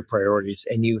clear with your priorities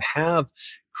and you have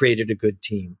created a good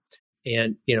team,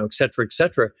 and et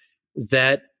cetera,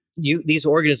 that these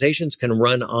organizations can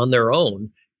run on their own,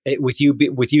 with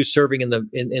you serving in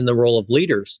the role of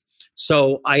leaders.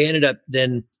 So I ended up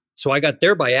so I got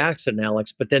there by accident,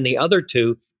 Alex. But then the other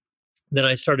two, then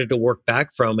I started to work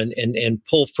back from and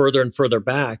pull further and further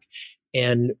back.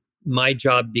 And my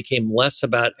job became less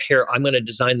about, here, I'm going to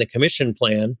design the commission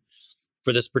plan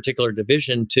for this particular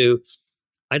division, to,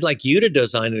 I'd like you to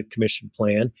design a commission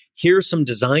plan. Here are some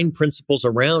design principles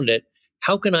around it.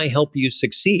 How can I help you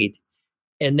succeed?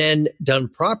 And then done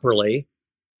properly,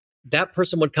 that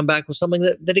person would come back with something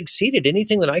that exceeded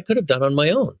anything that I could have done on my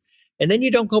own. And then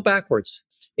you don't go backwards.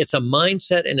 It's a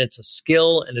mindset, and it's a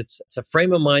skill, and it's a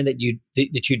frame of mind that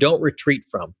you don't retreat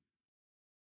from.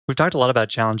 We've talked a lot about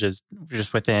challenges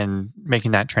just within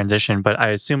making that transition, but I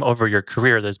assume over your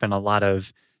career, there's been a lot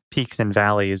of peaks and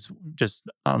valleys just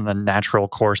on the natural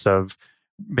course of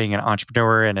being an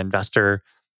entrepreneur and investor.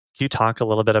 Can you talk a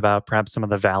little bit about perhaps some of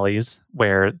the valleys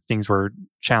where things were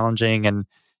challenging? And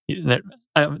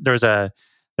there's an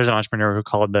entrepreneur who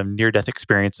called them near-death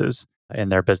experiences in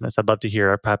their business. I'd love to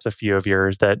hear perhaps a few of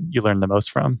yours that you learned the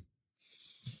most from.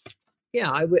 Yeah,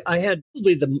 I had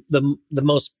probably the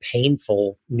most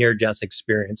painful near death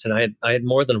experience, and I had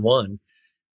more than one.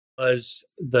 Was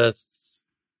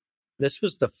this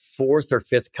was the fourth or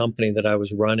fifth company that I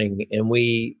was running, and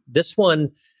we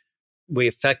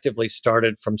effectively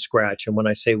started from scratch. And when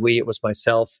I say we, it was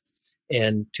myself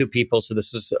and two people. So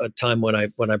this is a time when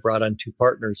I brought on two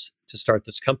partners to start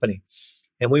this company.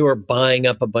 And we were buying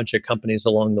up a bunch of companies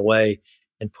along the way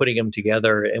and putting them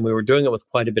together. And we were doing it with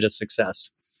quite a bit of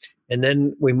success. And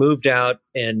then we moved out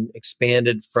and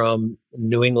expanded from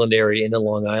New England area into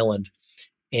Long Island.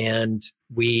 And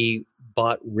we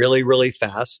bought really, really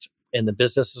fast. And the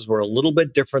businesses were a little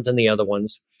bit different than the other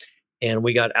ones. And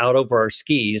we got out over our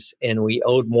skis and we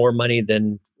owed more money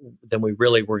than we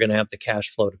really were going to have the cash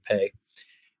flow to pay.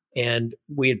 And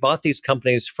we had bought these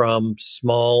companies from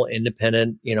small,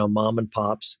 independent, mom and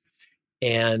pops.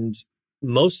 And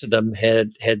most of them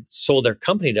had sold their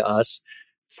company to us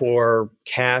for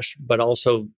cash, but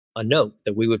also a note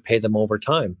that we would pay them over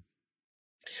time.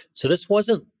 So this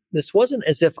wasn't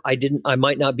as if I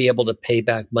might not be able to pay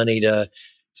back money to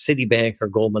Citibank or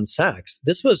Goldman Sachs.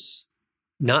 This was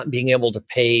not being able to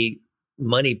pay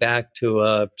money back to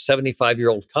a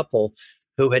 75-year-old couple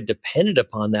who had depended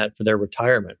upon that for their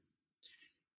retirement.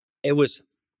 It was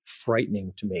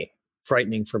frightening for me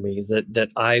that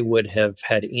I would have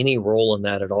had any role in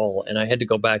that at all. And I had to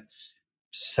go back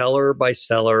seller by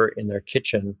seller in their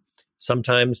kitchen.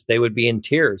 Sometimes they would be in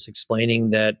tears explaining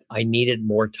that I needed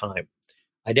more time.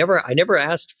 I never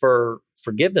asked for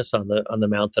forgiveness on the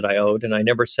amount that I owed, and I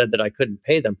never said that I couldn't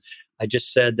pay them. I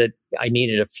just said that I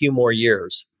needed a few more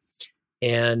years.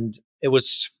 And it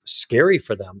was scary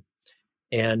for them.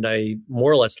 And I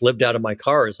more or less lived out of my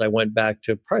car as I went back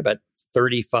to probably about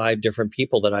 35 different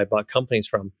people that I bought companies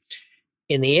from.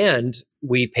 In the end,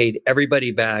 we paid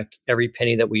everybody back every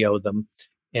penny that we owed them,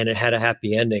 and it had a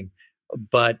happy ending.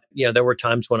 But there were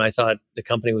times when I thought the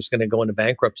company was going to go into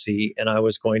bankruptcy and I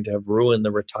was going to have ruined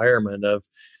the retirement of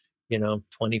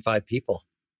 25 people.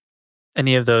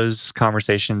 Any of those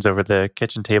conversations over the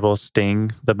kitchen table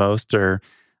sting the most or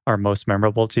are most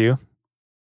memorable to you?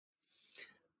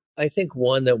 I think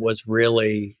one that was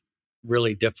really,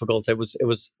 really difficult. It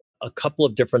was a couple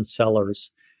of different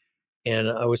sellers, and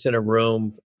I was in a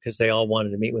room because they all wanted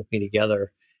to meet with me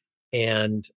together.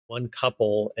 And one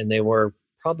couple, and they were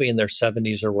probably in their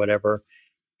 70s or whatever,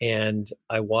 and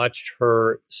I watched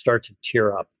her start to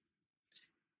tear up.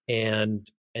 And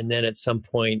then at some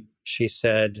point she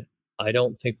said, "I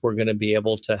don't think we're going to be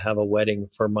able to have a wedding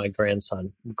for my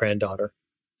granddaughter."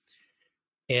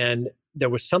 And there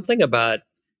was something about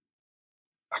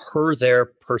her there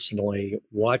personally,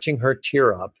 watching her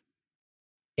tear up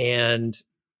and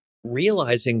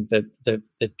realizing that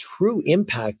the true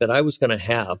impact that I was going to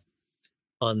have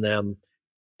on them.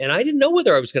 And I didn't know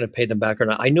whether I was going to pay them back or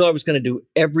not. I knew I was going to do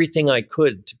everything I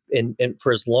could and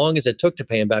for as long as it took to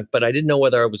pay them back, but I didn't know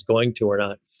whether I was going to or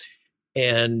not.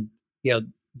 And,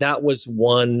 that was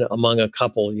one among a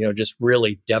couple, just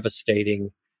really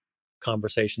devastating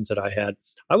conversations that I had.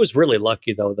 I was really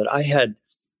lucky though, that I had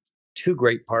two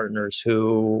great partners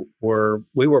we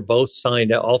were both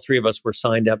signed up. All three of us were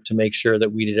signed up to make sure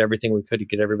that we did everything we could to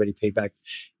get everybody paid back.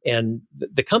 And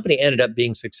the company ended up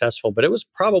being successful, but it was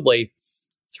probably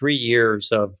 3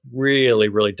 years of really,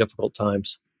 really difficult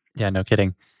times. Yeah, no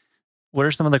kidding. What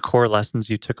are some of the core lessons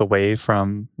you took away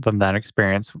from that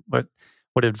experience?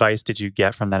 What advice did you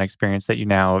get from that experience that you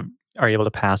now are able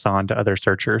to pass on to other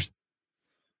searchers?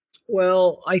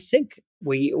 Well, I think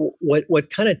what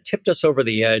kind of tipped us over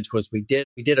the edge was we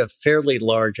did a fairly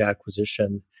large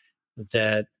acquisition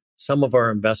that some of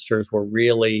our investors were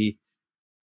really,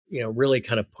 really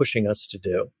kind of pushing us to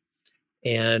do.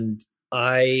 And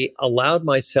I allowed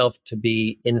myself to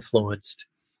be influenced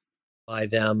by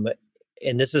them.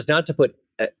 And this is not to put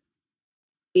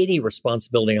any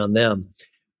responsibility on them,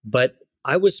 but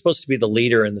I was supposed to be the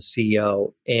leader and the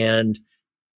CEO. And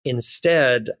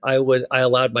instead, I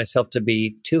allowed myself to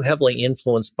be too heavily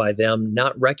influenced by them,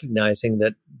 not recognizing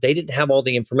that they didn't have all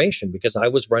the information because I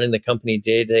was running the company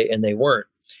day to day and they weren't.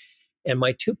 And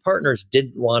my two partners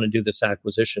didn't want to do this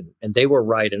acquisition, and they were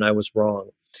right and I was wrong.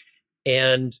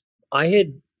 And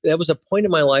that was a point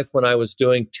in my life when I was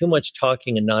doing too much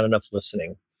talking and not enough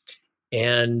listening.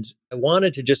 And I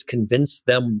wanted to just convince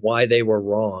them why they were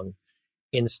wrong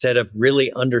instead of really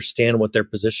understand what their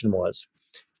position was.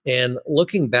 And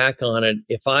looking back on it,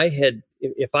 if I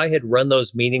had run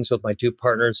those meetings with my two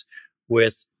partners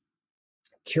with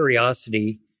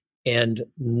curiosity and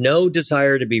no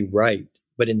desire to be right,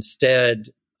 but instead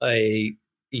a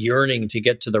yearning to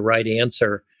get to the right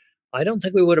answer, I don't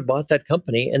think we would have bought that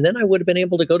company. And then I would have been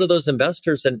able to go to those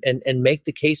investors and make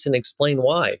the case and explain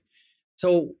why.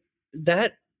 So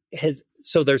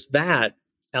there's that,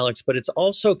 Alex, but it's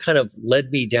also kind of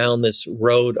led me down this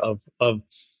road of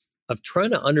trying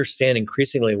to understand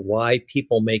increasingly why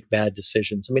people make bad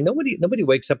decisions. I mean, nobody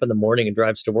wakes up in the morning and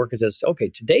drives to work and says, okay,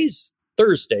 today's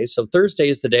Thursday. So Thursday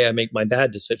is the day I make my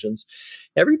bad decisions.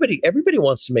 Everybody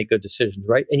wants to make good decisions,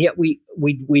 right? And yet we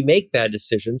make bad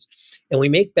decisions, and we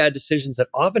make bad decisions that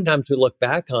oftentimes we look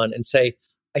back on and say,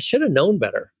 I should have known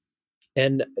better.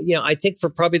 And, I think for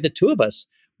probably the two of us,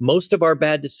 most of our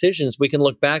bad decisions, we can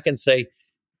look back and say,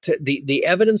 the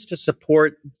evidence to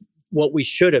support what we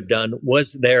should have done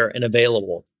was there and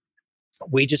available.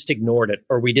 We just ignored it,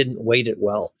 or we didn't weight it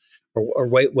well, or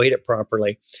weight it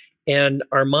properly. And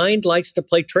our mind likes to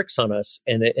play tricks on us.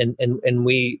 And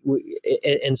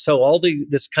so all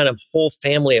this kind of whole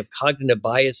family of cognitive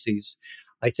biases,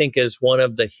 I think, is one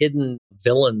of the hidden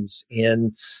villains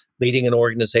in leading an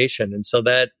organization. And so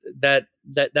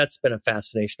that's been a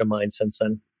fascination of mine since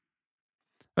then.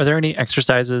 Are there any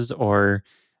exercises or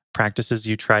practices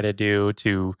you try to do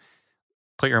to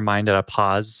put your mind at a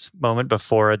pause moment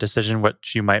before a decision,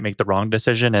 which you might make the wrong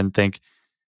decision, and think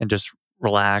and just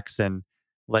relax and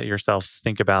let yourself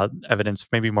think about evidence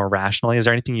maybe more rationally? Is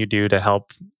there anything you do to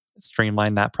help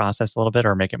streamline that process a little bit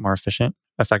or make it more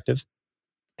effective?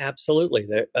 Absolutely.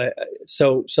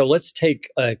 So let's take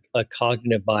a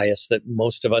cognitive bias that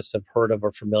most of us have heard of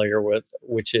or familiar with,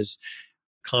 which is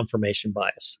confirmation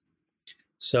bias.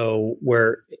 So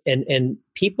and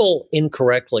people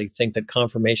incorrectly think that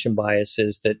confirmation bias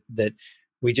is that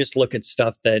we just look at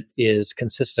stuff that is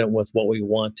consistent with what we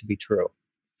want to be true.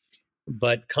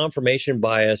 But confirmation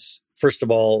bias, first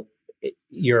of all,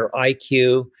 your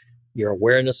IQ, your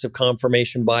awareness of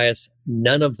confirmation bias,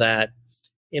 none of that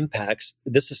impacts,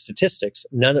 this is statistics,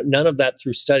 none of that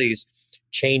through studies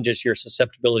changes your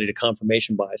susceptibility to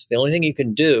confirmation bias. The only thing you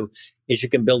can do is you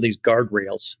can build these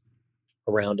guardrails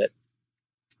around it.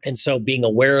 And so being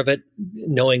aware of it,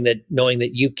 knowing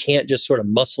that you can't just sort of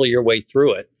muscle your way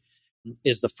through it,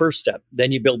 is the first step.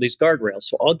 Then you build these guardrails.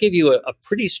 So I'll give you a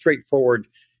pretty straightforward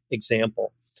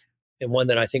example, and one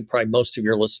that I think probably most of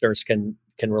your listeners can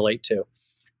relate to.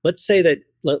 Let's say that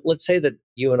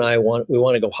you and I want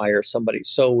to go hire somebody.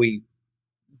 So we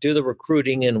do the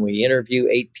recruiting and we interview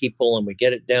 8 people and we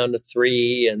get it down to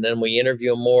 3, and then we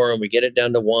interview more and we get it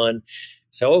down to 1.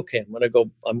 So, okay,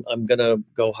 I'm going to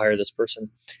go hire this person,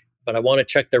 but I want to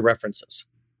check their references.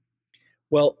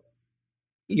 Well,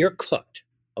 you're cooked.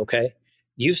 Okay.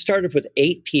 You've started with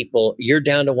 8 people. You're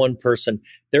down to 1 person.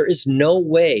 There is no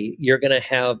way you're going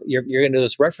to do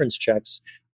those reference checks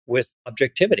with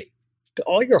objectivity.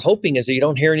 All you're hoping is that you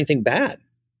don't hear anything bad.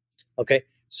 Okay.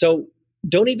 So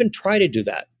don't even try to do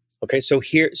that. Okay. So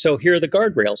here are the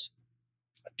guardrails.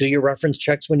 Do your reference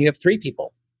checks when you have 3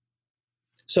 people.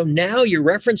 So now your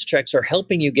reference checks are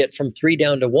helping you get from 3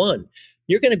 down to 1.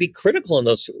 You're going to be critical in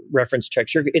those reference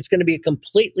checks. It's going to be a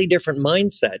completely different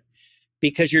mindset,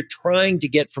 because you're trying to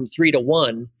get from 3 to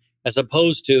 1, as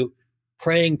opposed to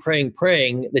praying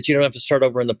that you don't have to start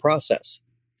over in the process.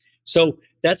 So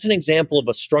that's an example of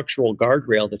a structural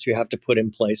guardrail that you have to put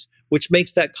in place, which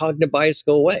makes that cognitive bias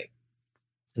go away.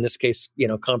 In this case,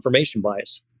 confirmation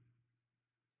bias.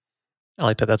 I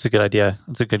like that. That's a good idea.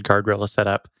 That's a good guardrail to set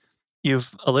up.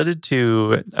 You've alluded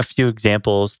to a few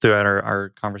examples throughout our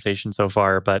conversation so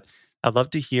far, but I'd love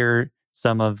to hear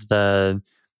some of the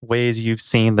ways you've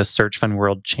seen the search fund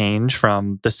world change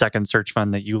from the second search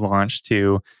fund that you launched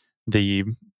to the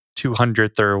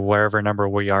 200th or wherever number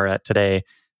we are at today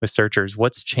with searchers.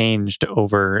 What's changed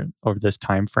over this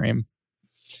time frame?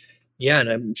 Yeah, and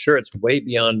I'm sure it's way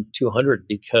beyond 200,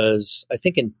 because I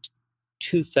think in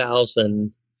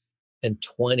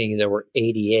 2020 there were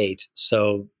 88.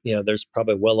 So, there's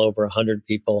probably well over 100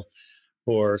 people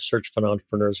who are search fund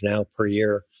entrepreneurs now per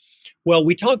year. Well,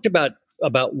 we talked about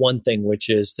one thing, which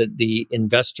is that the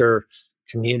investor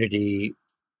community,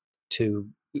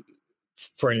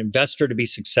 for an investor to be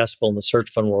successful in the search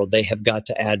fund world, they have got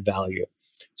to add value.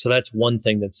 So that's one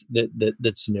thing that's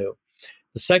new.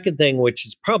 The second thing, which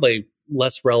is probably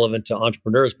less relevant to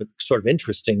entrepreneurs, but sort of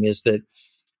interesting, is that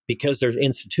because there's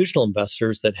institutional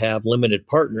investors that have limited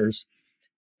partners,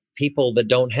 people that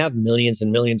don't have millions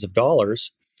and millions of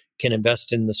dollars can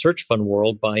invest in the search fund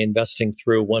world by investing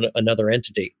through another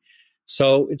entity.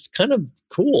 So it's kind of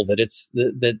cool that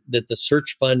that the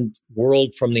search fund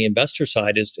world from the investor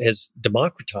side has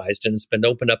democratized, and it's been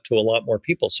opened up to a lot more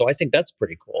people. So I think that's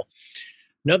pretty cool.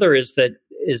 Another is that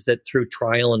through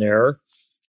trial and error,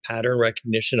 pattern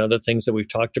recognition, other things that we've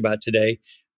talked about today,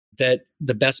 that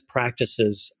the best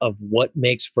practices of what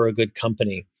makes for a good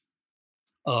company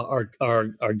are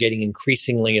getting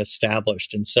increasingly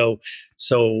established. And so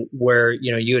where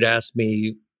you had asked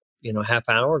me half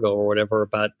hour ago or whatever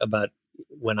about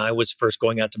when I was first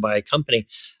going out to buy a company,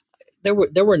 there were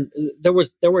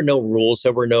no rules,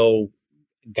 there were no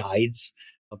guides,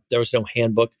 there was no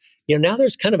handbook. Now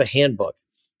there's kind of a handbook.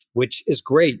 which is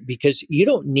great because you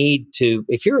don't need to,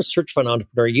 if you're a search fund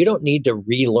entrepreneur, you don't need to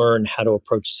relearn how to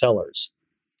approach sellers.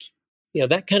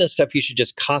 That kind of stuff you should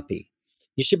just copy.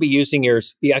 You should be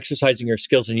exercising your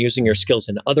skills and using your skills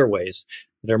in other ways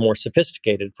that are more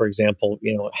sophisticated. For example,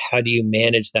 how do you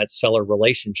manage that seller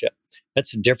relationship?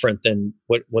 That's different than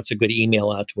what's a good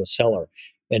email out to a seller.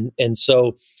 And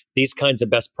so these kinds of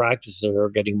best practices are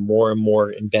getting more and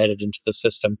more embedded into the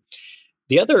system.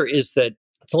 The other is that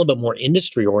it's a little bit more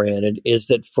industry oriented, is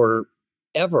that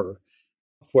forever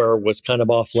software was kind of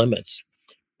off limits.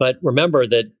 But remember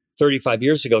that 35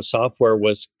 years ago, software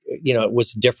was, it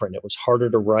was different. It was harder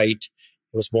to write.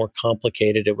 It was more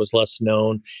complicated. It was less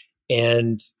known.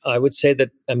 And I would say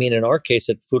that, in our case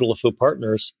at Foodle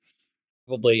Partners,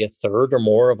 probably a third or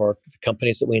more of the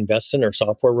companies that we invest in are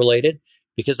software related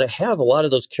because they have a lot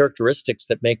of those characteristics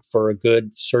that make for a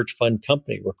good search fund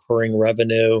company: recurring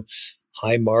revenue,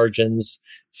 high margins,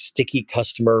 sticky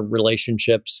customer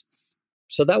relationships.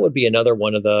 So that would be another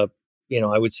one of the,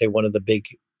 I would say one of the big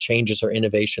changes or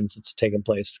innovations that's taken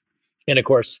place. And of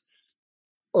course,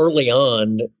 early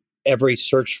on, every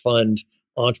search fund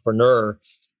entrepreneur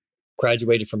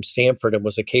graduated from Stanford and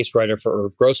was a case writer for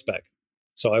Irv Grousbeck.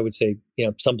 So I would say,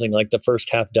 something like the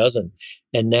first half dozen.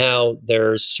 And now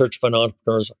there's search fund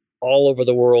entrepreneurs all over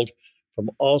the world from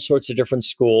all sorts of different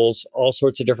schools, all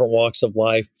sorts of different walks of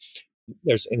life.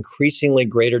 There's increasingly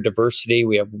greater diversity.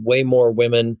 We have way more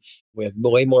women. We have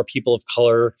way more people of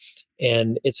color.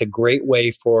 And it's a great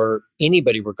way for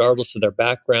anybody, regardless of their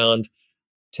background,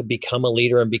 to become a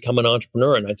leader and become an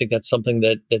entrepreneur. And I think that's something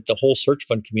that the whole search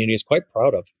fund community is quite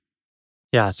proud of.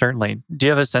 Yeah, certainly. Do you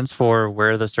have a sense for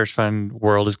where the search fund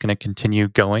world is going to continue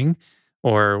going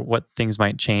or what things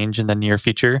might change in the near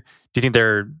future? Do you think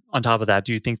on top of that,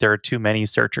 do you think there are too many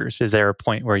searchers? Is there a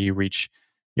point where you're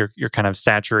kind of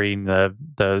saturating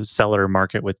the seller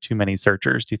market with too many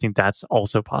searchers? Do you think that's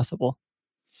also possible?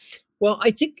 Well,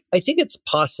 I think it's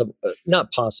possible,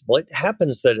 not possible. It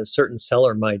happens that a certain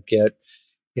seller might get,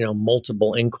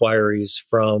 multiple inquiries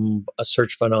from a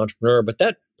search fund entrepreneur, but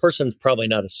that person's probably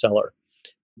not a seller.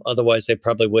 Otherwise, they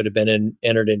probably would have been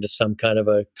entered into some kind of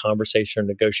a conversation or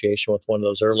negotiation with one of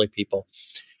those early people.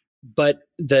 But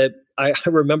I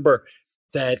remember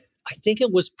that I think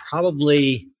it was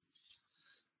probably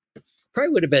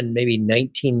would have been maybe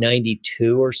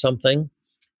 1992 or something,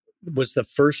 was the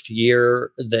first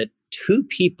year that two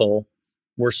people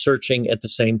were searching at the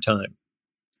same time.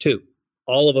 Two,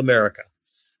 all of America.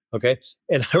 Okay.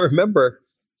 And I remember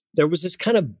there was this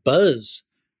kind of buzz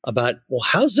about, well,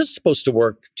 how's this supposed to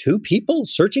work? Two people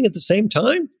searching at the same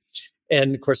time?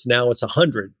 And of course, now it's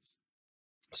 100.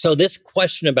 So this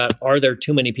question about, are there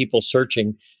too many people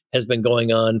searching, has been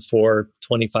going on for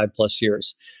 25 plus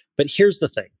years. But here's the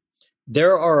thing.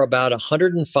 There are about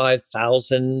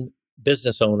 105,000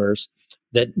 business owners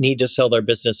that need to sell their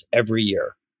business every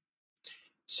year.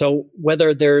 So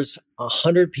whether there's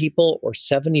 100 people or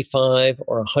 75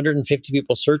 or 150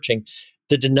 people searching,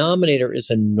 the denominator is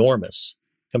enormous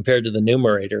compared to the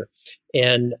numerator.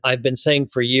 And I've been saying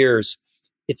for years,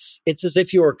 it's as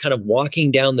if you were kind of walking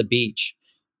down the beach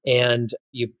and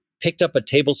you picked up a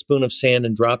tablespoon of sand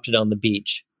and dropped it on the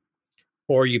beach,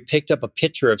 or you picked up a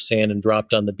pitcher of sand and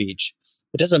dropped on the beach.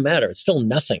 It doesn't matter. It's still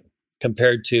nothing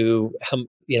compared to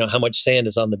how much sand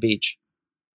is on the beach.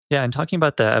 Yeah, and talking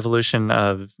about the evolution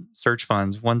of search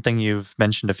funds, one thing you've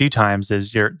mentioned a few times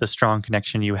is the strong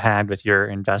connection you had with your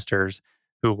investors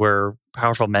who were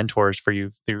powerful mentors for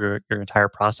you through your entire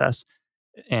process.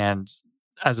 And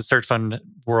as the search fund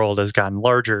world has gotten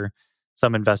larger,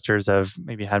 some investors have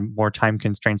maybe had more time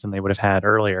constraints than they would have had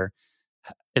earlier.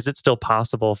 Is it still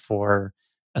possible for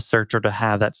a searcher to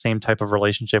have that same type of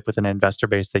relationship with an investor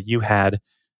base that you had?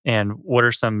 And what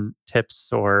are some tips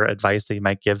or advice that you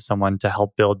might give someone to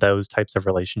help build those types of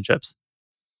relationships?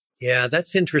 Yeah,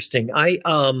 that's interesting.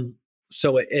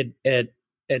 So at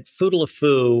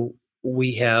Foodle,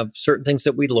 we have certain things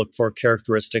that we look for,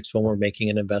 characteristics when we're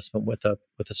making an investment with a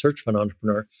search fund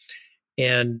entrepreneur.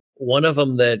 And one of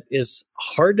them that is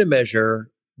hard to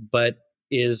measure, but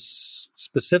is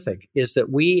specific, is that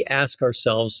we ask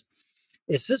ourselves,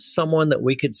 is this someone that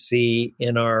we could see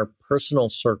in our personal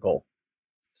circle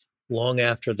long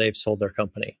after they've sold their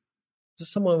company? Is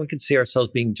this someone we could see ourselves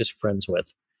being just friends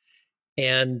with?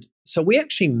 And so we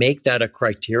actually make that a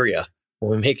criteria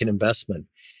when we make an investment.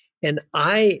 And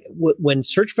when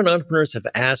search fund entrepreneurs have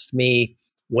asked me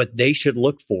what they should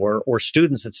look for, or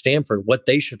students at Stanford, what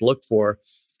they should look for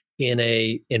in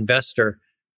a investor,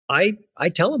 I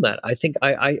tell them that. I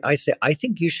say, I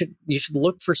think you should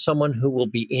look for someone who will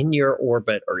be in your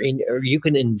orbit, or you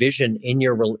can envision in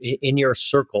your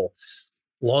circle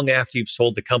long after you've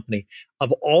sold the company.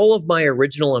 Of all of my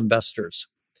original investors,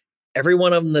 every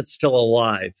one of them that's still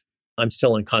alive, I'm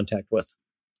still in contact with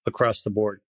across the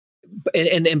board.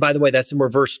 And by the way, that's in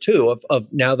reverse too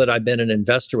of now that I've been an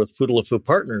investor with Foodaloo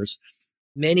Partners,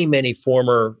 many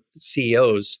former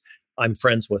CEOs I'm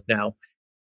friends with now.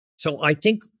 So I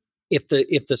think if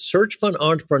the search fund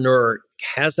entrepreneur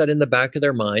has that in the back of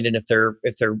their mind, and if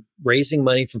they're raising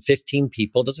money from 15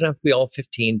 people, it doesn't have to be all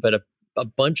 15, but a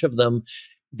bunch of them,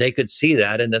 they could see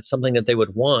that, and that's something that they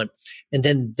would want, and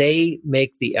then they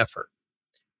make the effort.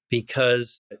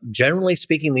 Because generally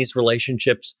speaking, these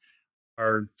relationships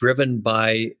are driven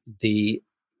by the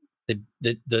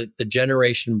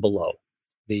generation below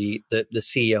the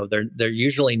CEO. They're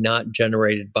usually not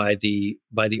generated by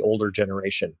the older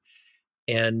generation.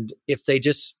 And if they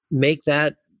just make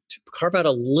that, to carve out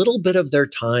a little bit of their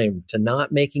time to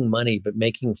not making money but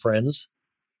making friends,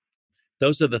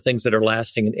 those are the things that are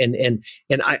lasting. And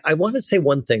I want to say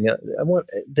one thing.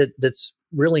 That's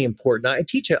really important. I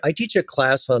teach a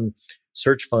class on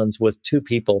search funds with two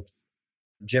people,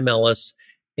 Jim Ellis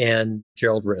and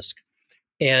Gerald Risk.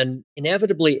 And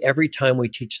inevitably, every time we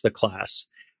teach the class,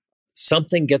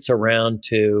 something gets around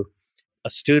to a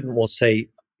student will say,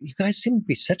 "You guys seem to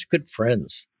be such good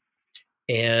friends."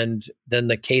 And then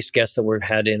the case guests that we've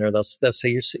had in, or they'll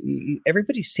say,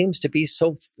 everybody seems to be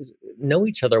know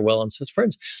each other well and such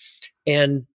friends.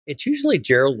 And it's usually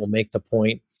Gerald will make the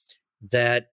point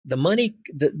that the money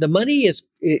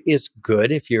is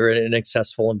good if you're an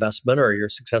successful investment or you're a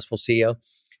successful CEO.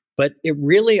 But it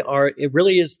really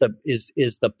is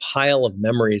the pile of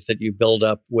memories that you build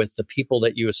up with the people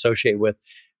that you associate with,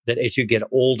 that as you get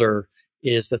older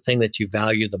is the thing that you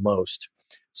value the most.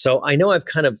 So I know I've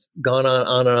kind of gone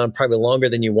on and on, probably longer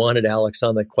than you wanted, Alex,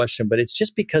 on that question, but it's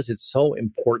just because it's so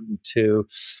important to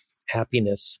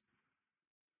happiness.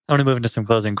 I want to move into some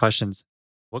closing questions.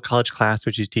 What college class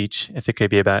would you teach if it could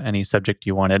be about any subject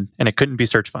you wanted and it couldn't be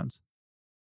search funds?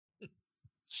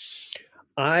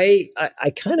 I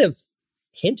kind of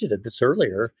hinted at this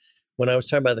earlier when I was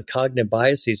talking about the cognitive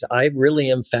biases. I really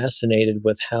am fascinated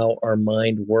with how our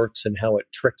mind works and how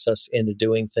it tricks us into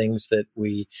doing things that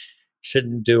we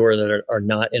shouldn't do or that are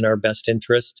not in our best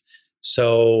interest.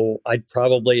 So I'd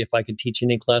probably, if I could teach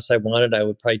any class I wanted, I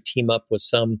would probably team up with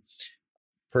some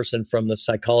person from the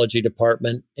psychology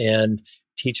department and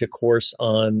teach a course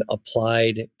on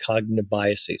applied cognitive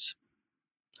biases.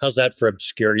 How's that for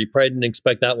obscure? You probably didn't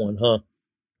expect that one, huh?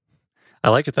 I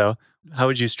like it though. How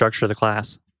would you structure the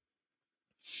class?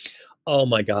 Oh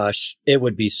my gosh, it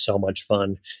would be so much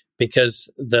fun,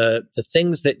 because the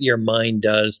things that your mind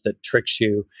does that tricks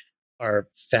you are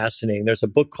fascinating. There's a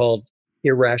book called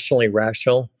Irrationally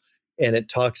Rational, and it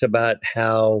talks about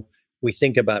how we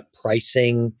think about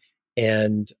pricing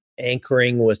and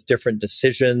anchoring with different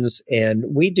decisions. And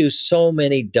we do so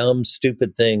many dumb,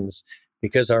 stupid things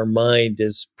because our mind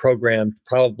is programmed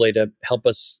probably to help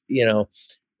us,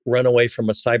 run away from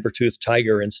a saber-toothed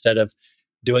tiger instead of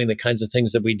doing the kinds of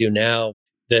things that we do now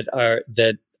that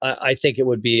I think it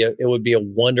would be a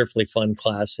wonderfully fun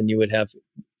class. And you would have,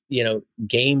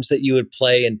 games that you would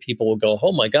play, and people will go,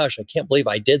 "Oh my gosh, I can't believe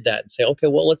I did that." And say, "Okay,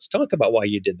 well, let's talk about why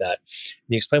you did that." And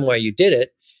you explain why you did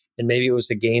it. And maybe it was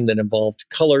a game that involved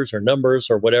colors or numbers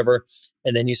or whatever.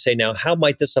 And then you say, "Now, how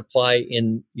might this apply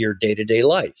in your day-to-day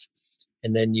life?"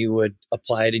 And then you would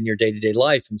apply it in your day-to-day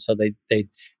life. And so they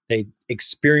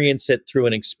experience it through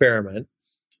an experiment.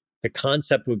 The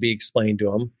concept would be explained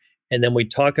to them. And then we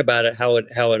talk about it, how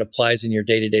it applies in your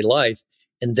day-to-day life.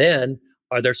 And then,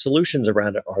 are there solutions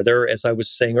around it? Are there, as I was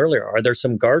saying earlier, are there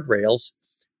some guardrails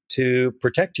to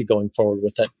protect you going forward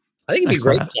with it? I think it'd be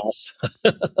a great class.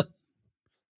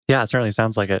 Yeah, it certainly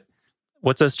sounds like it.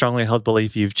 What's a strongly held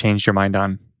belief you've changed your mind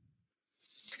on?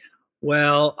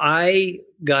 Well, I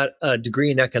got a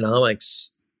degree in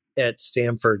economics at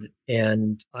Stanford,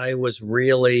 and I was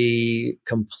really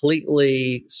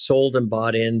completely sold and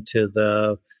bought into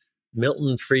the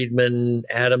Milton Friedman,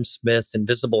 Adam Smith,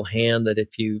 invisible hand, that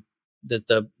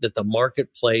the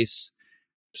marketplace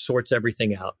sorts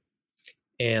everything out,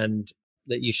 and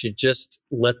that you should just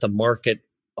let the market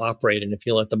operate. And if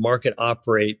you let the market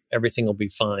operate, everything will be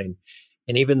fine.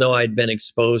 And even though I'd been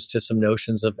exposed to some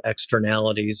notions of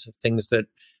externalities, of things that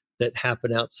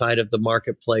happen outside of the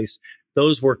marketplace,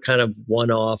 those were kind of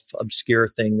one-off, obscure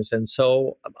things. And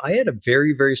so I had a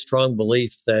very, very strong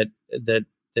belief that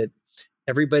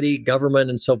everybody, government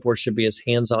and so forth, should be as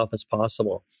hands-off as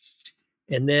possible.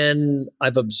 And then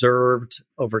I've observed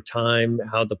over time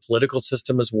how the political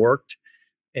system has worked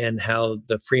and how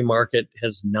the free market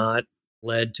has not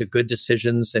led to good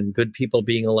decisions and good people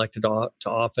being elected to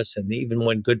office. And even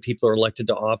when good people are elected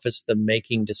to office, them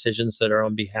making decisions that are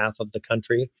on behalf of the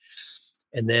country.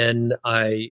 And then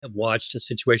I have watched a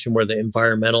situation where the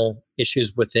environmental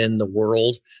issues within the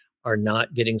world are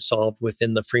not getting solved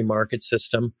within the free market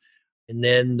system. And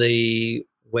then the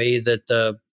way that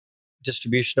the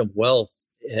distribution of wealth,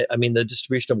 the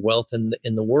distribution of wealth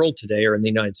in the world today, or in the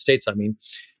United States,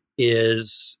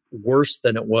 is worse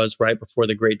than it was right before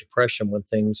the Great Depression when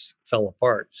things fell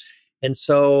apart. And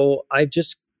so I've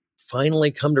just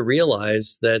finally come to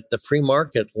realize that the free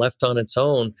market left on its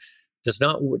own does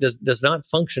not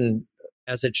function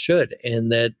as it should,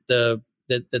 and that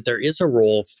that there is a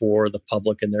role for the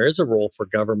public and there is a role for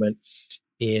government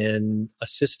in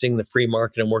assisting the free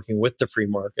market and working with the free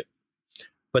market.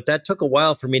 But that took a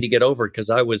while for me to get over because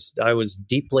I was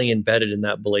deeply embedded in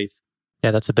that belief.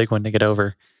 Yeah, that's a big one to get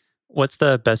over. What's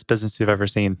the best business you've ever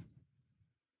seen?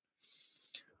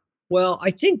 Well,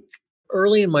 I think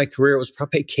early in my career, it was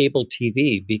probably cable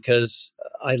TV because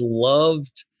I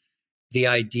loved the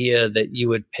idea that you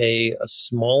would pay a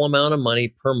small amount of money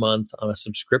per month on a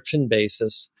subscription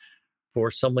basis for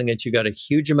something that you got a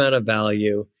huge amount of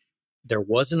value. There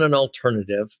wasn't an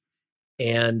alternative,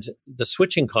 and the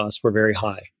switching costs were very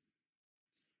high.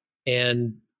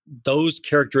 And those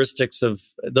characteristics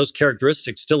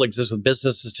still exist with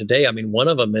businesses today. I mean, one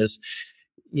of them is,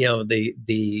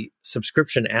 the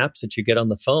subscription apps that you get on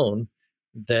the phone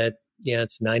that,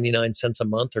 it's 99 cents a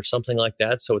month or something like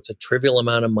that. So it's a trivial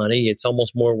amount of money. It's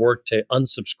almost more work to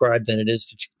unsubscribe than it is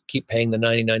to keep paying the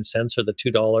 99 cents or the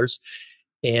 $2.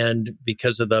 And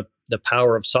because of the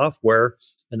power of software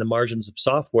and the margins of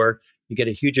software, you get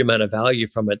a huge amount of value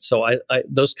from it. So I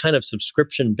those kind of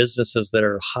subscription businesses that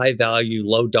are high value,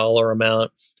 low dollar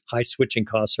amount, high switching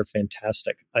costs are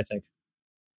fantastic, I think.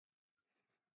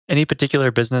 Any particular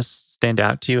business stand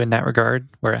out to you in that regard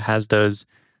where it has those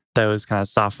kind of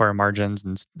software margins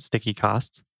and sticky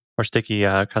costs or sticky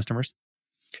customers?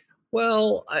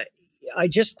 Well, I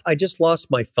just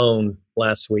lost my phone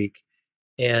last week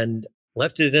and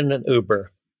left it in an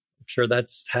Uber. I'm sure that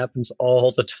happens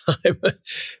all the time.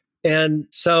 And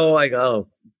so I go,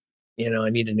 I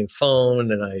need a new phone.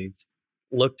 And I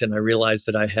looked and I realized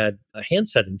that I had a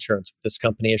handset insurance with this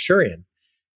company, Assurian.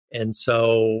 And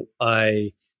so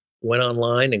I went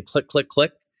online and click.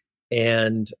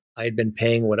 And I'd been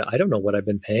paying I don't know what I've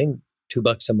been paying,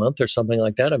 $2 a month or something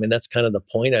like that. I mean, that's kind of the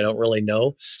point. I don't really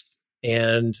know.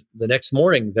 And the next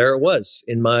morning, there it was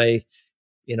in my,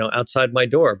 outside my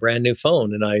door, a brand new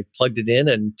phone. And I plugged it in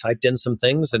and typed in some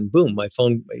things and boom, my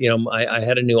phone, I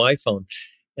had a new iPhone.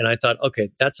 And I thought, okay,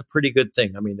 that's a pretty good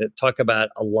thing. I mean, talk about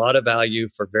a lot of value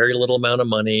for very little amount of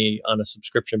money on a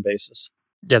subscription basis.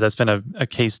 Yeah, that's been a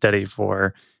case study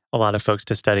for a lot of folks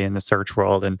to study in the search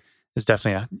world, and is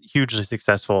definitely a hugely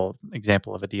successful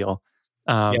example of a deal.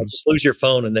 Just lose your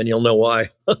phone and then you'll know why.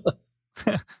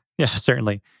 Yeah,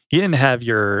 certainly. You don't have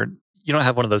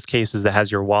one of those cases that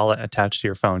has your wallet attached to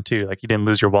your phone too. Like you didn't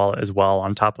lose your wallet as well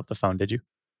on top of the phone, did you?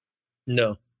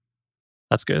 No.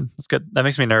 That's good. That's good. That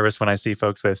makes me nervous when I see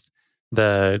folks with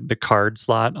the card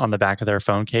slot on the back of their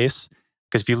phone case.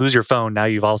 Because if you lose your phone, now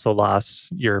you've also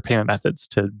lost your payment methods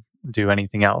to do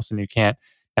anything else. And you can't,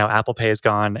 now Apple Pay is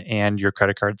gone and your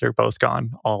credit cards are both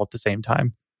gone all at the same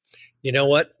time. You know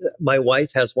what? My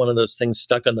wife has one of those things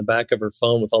stuck on the back of her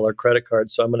phone with all her credit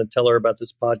cards. So I'm going to tell her about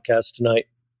this podcast tonight.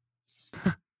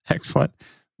 Excellent.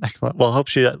 Well, I hope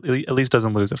she at least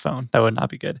doesn't lose a phone. That would not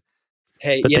be good.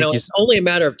 Hey, it's only a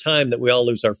matter of time that we all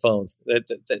lose our phone.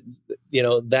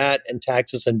 That and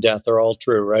taxes and death are all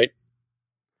true, right?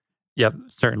 Yep,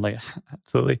 certainly.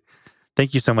 Absolutely.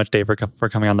 Thank you so much, Dave, for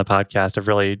coming on the podcast. I've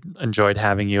really enjoyed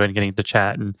having you and getting to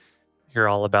chat and hear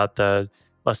all about the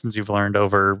lessons you've learned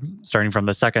over starting from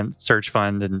the second search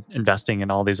fund and investing in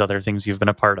all these other things you've been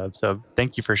a part of. So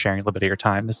thank you for sharing a little bit of your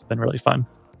time. This has been really fun.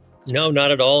 No,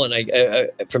 not at all. And I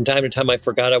from time to time, I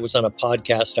forgot I was on a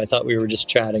podcast. I thought we were just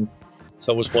chatting.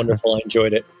 So it was wonderful. I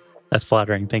enjoyed it. That's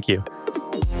flattering. Thank you.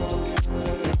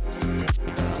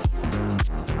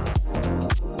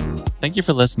 Thank you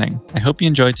for listening. I hope you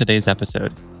enjoyed today's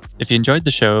episode. If you enjoyed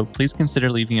the show, please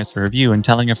consider leaving us a review and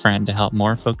telling a friend to help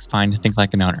more folks find Think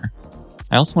Like an Owner.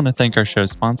 I also want to thank our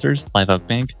show's sponsors, Live Oak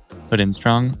Bank, Hood &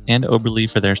 Strong, and Oberle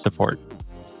for their support.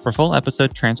 For full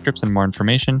episode transcripts and more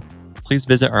information, please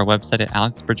visit our website at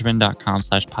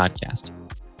alexbridgman.com/podcast.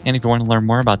 And if you want to learn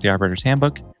more about the Operator's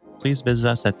Handbook, please visit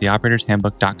us at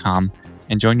theoperatorshandbook.com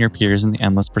and join your peers in the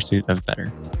endless pursuit of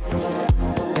better.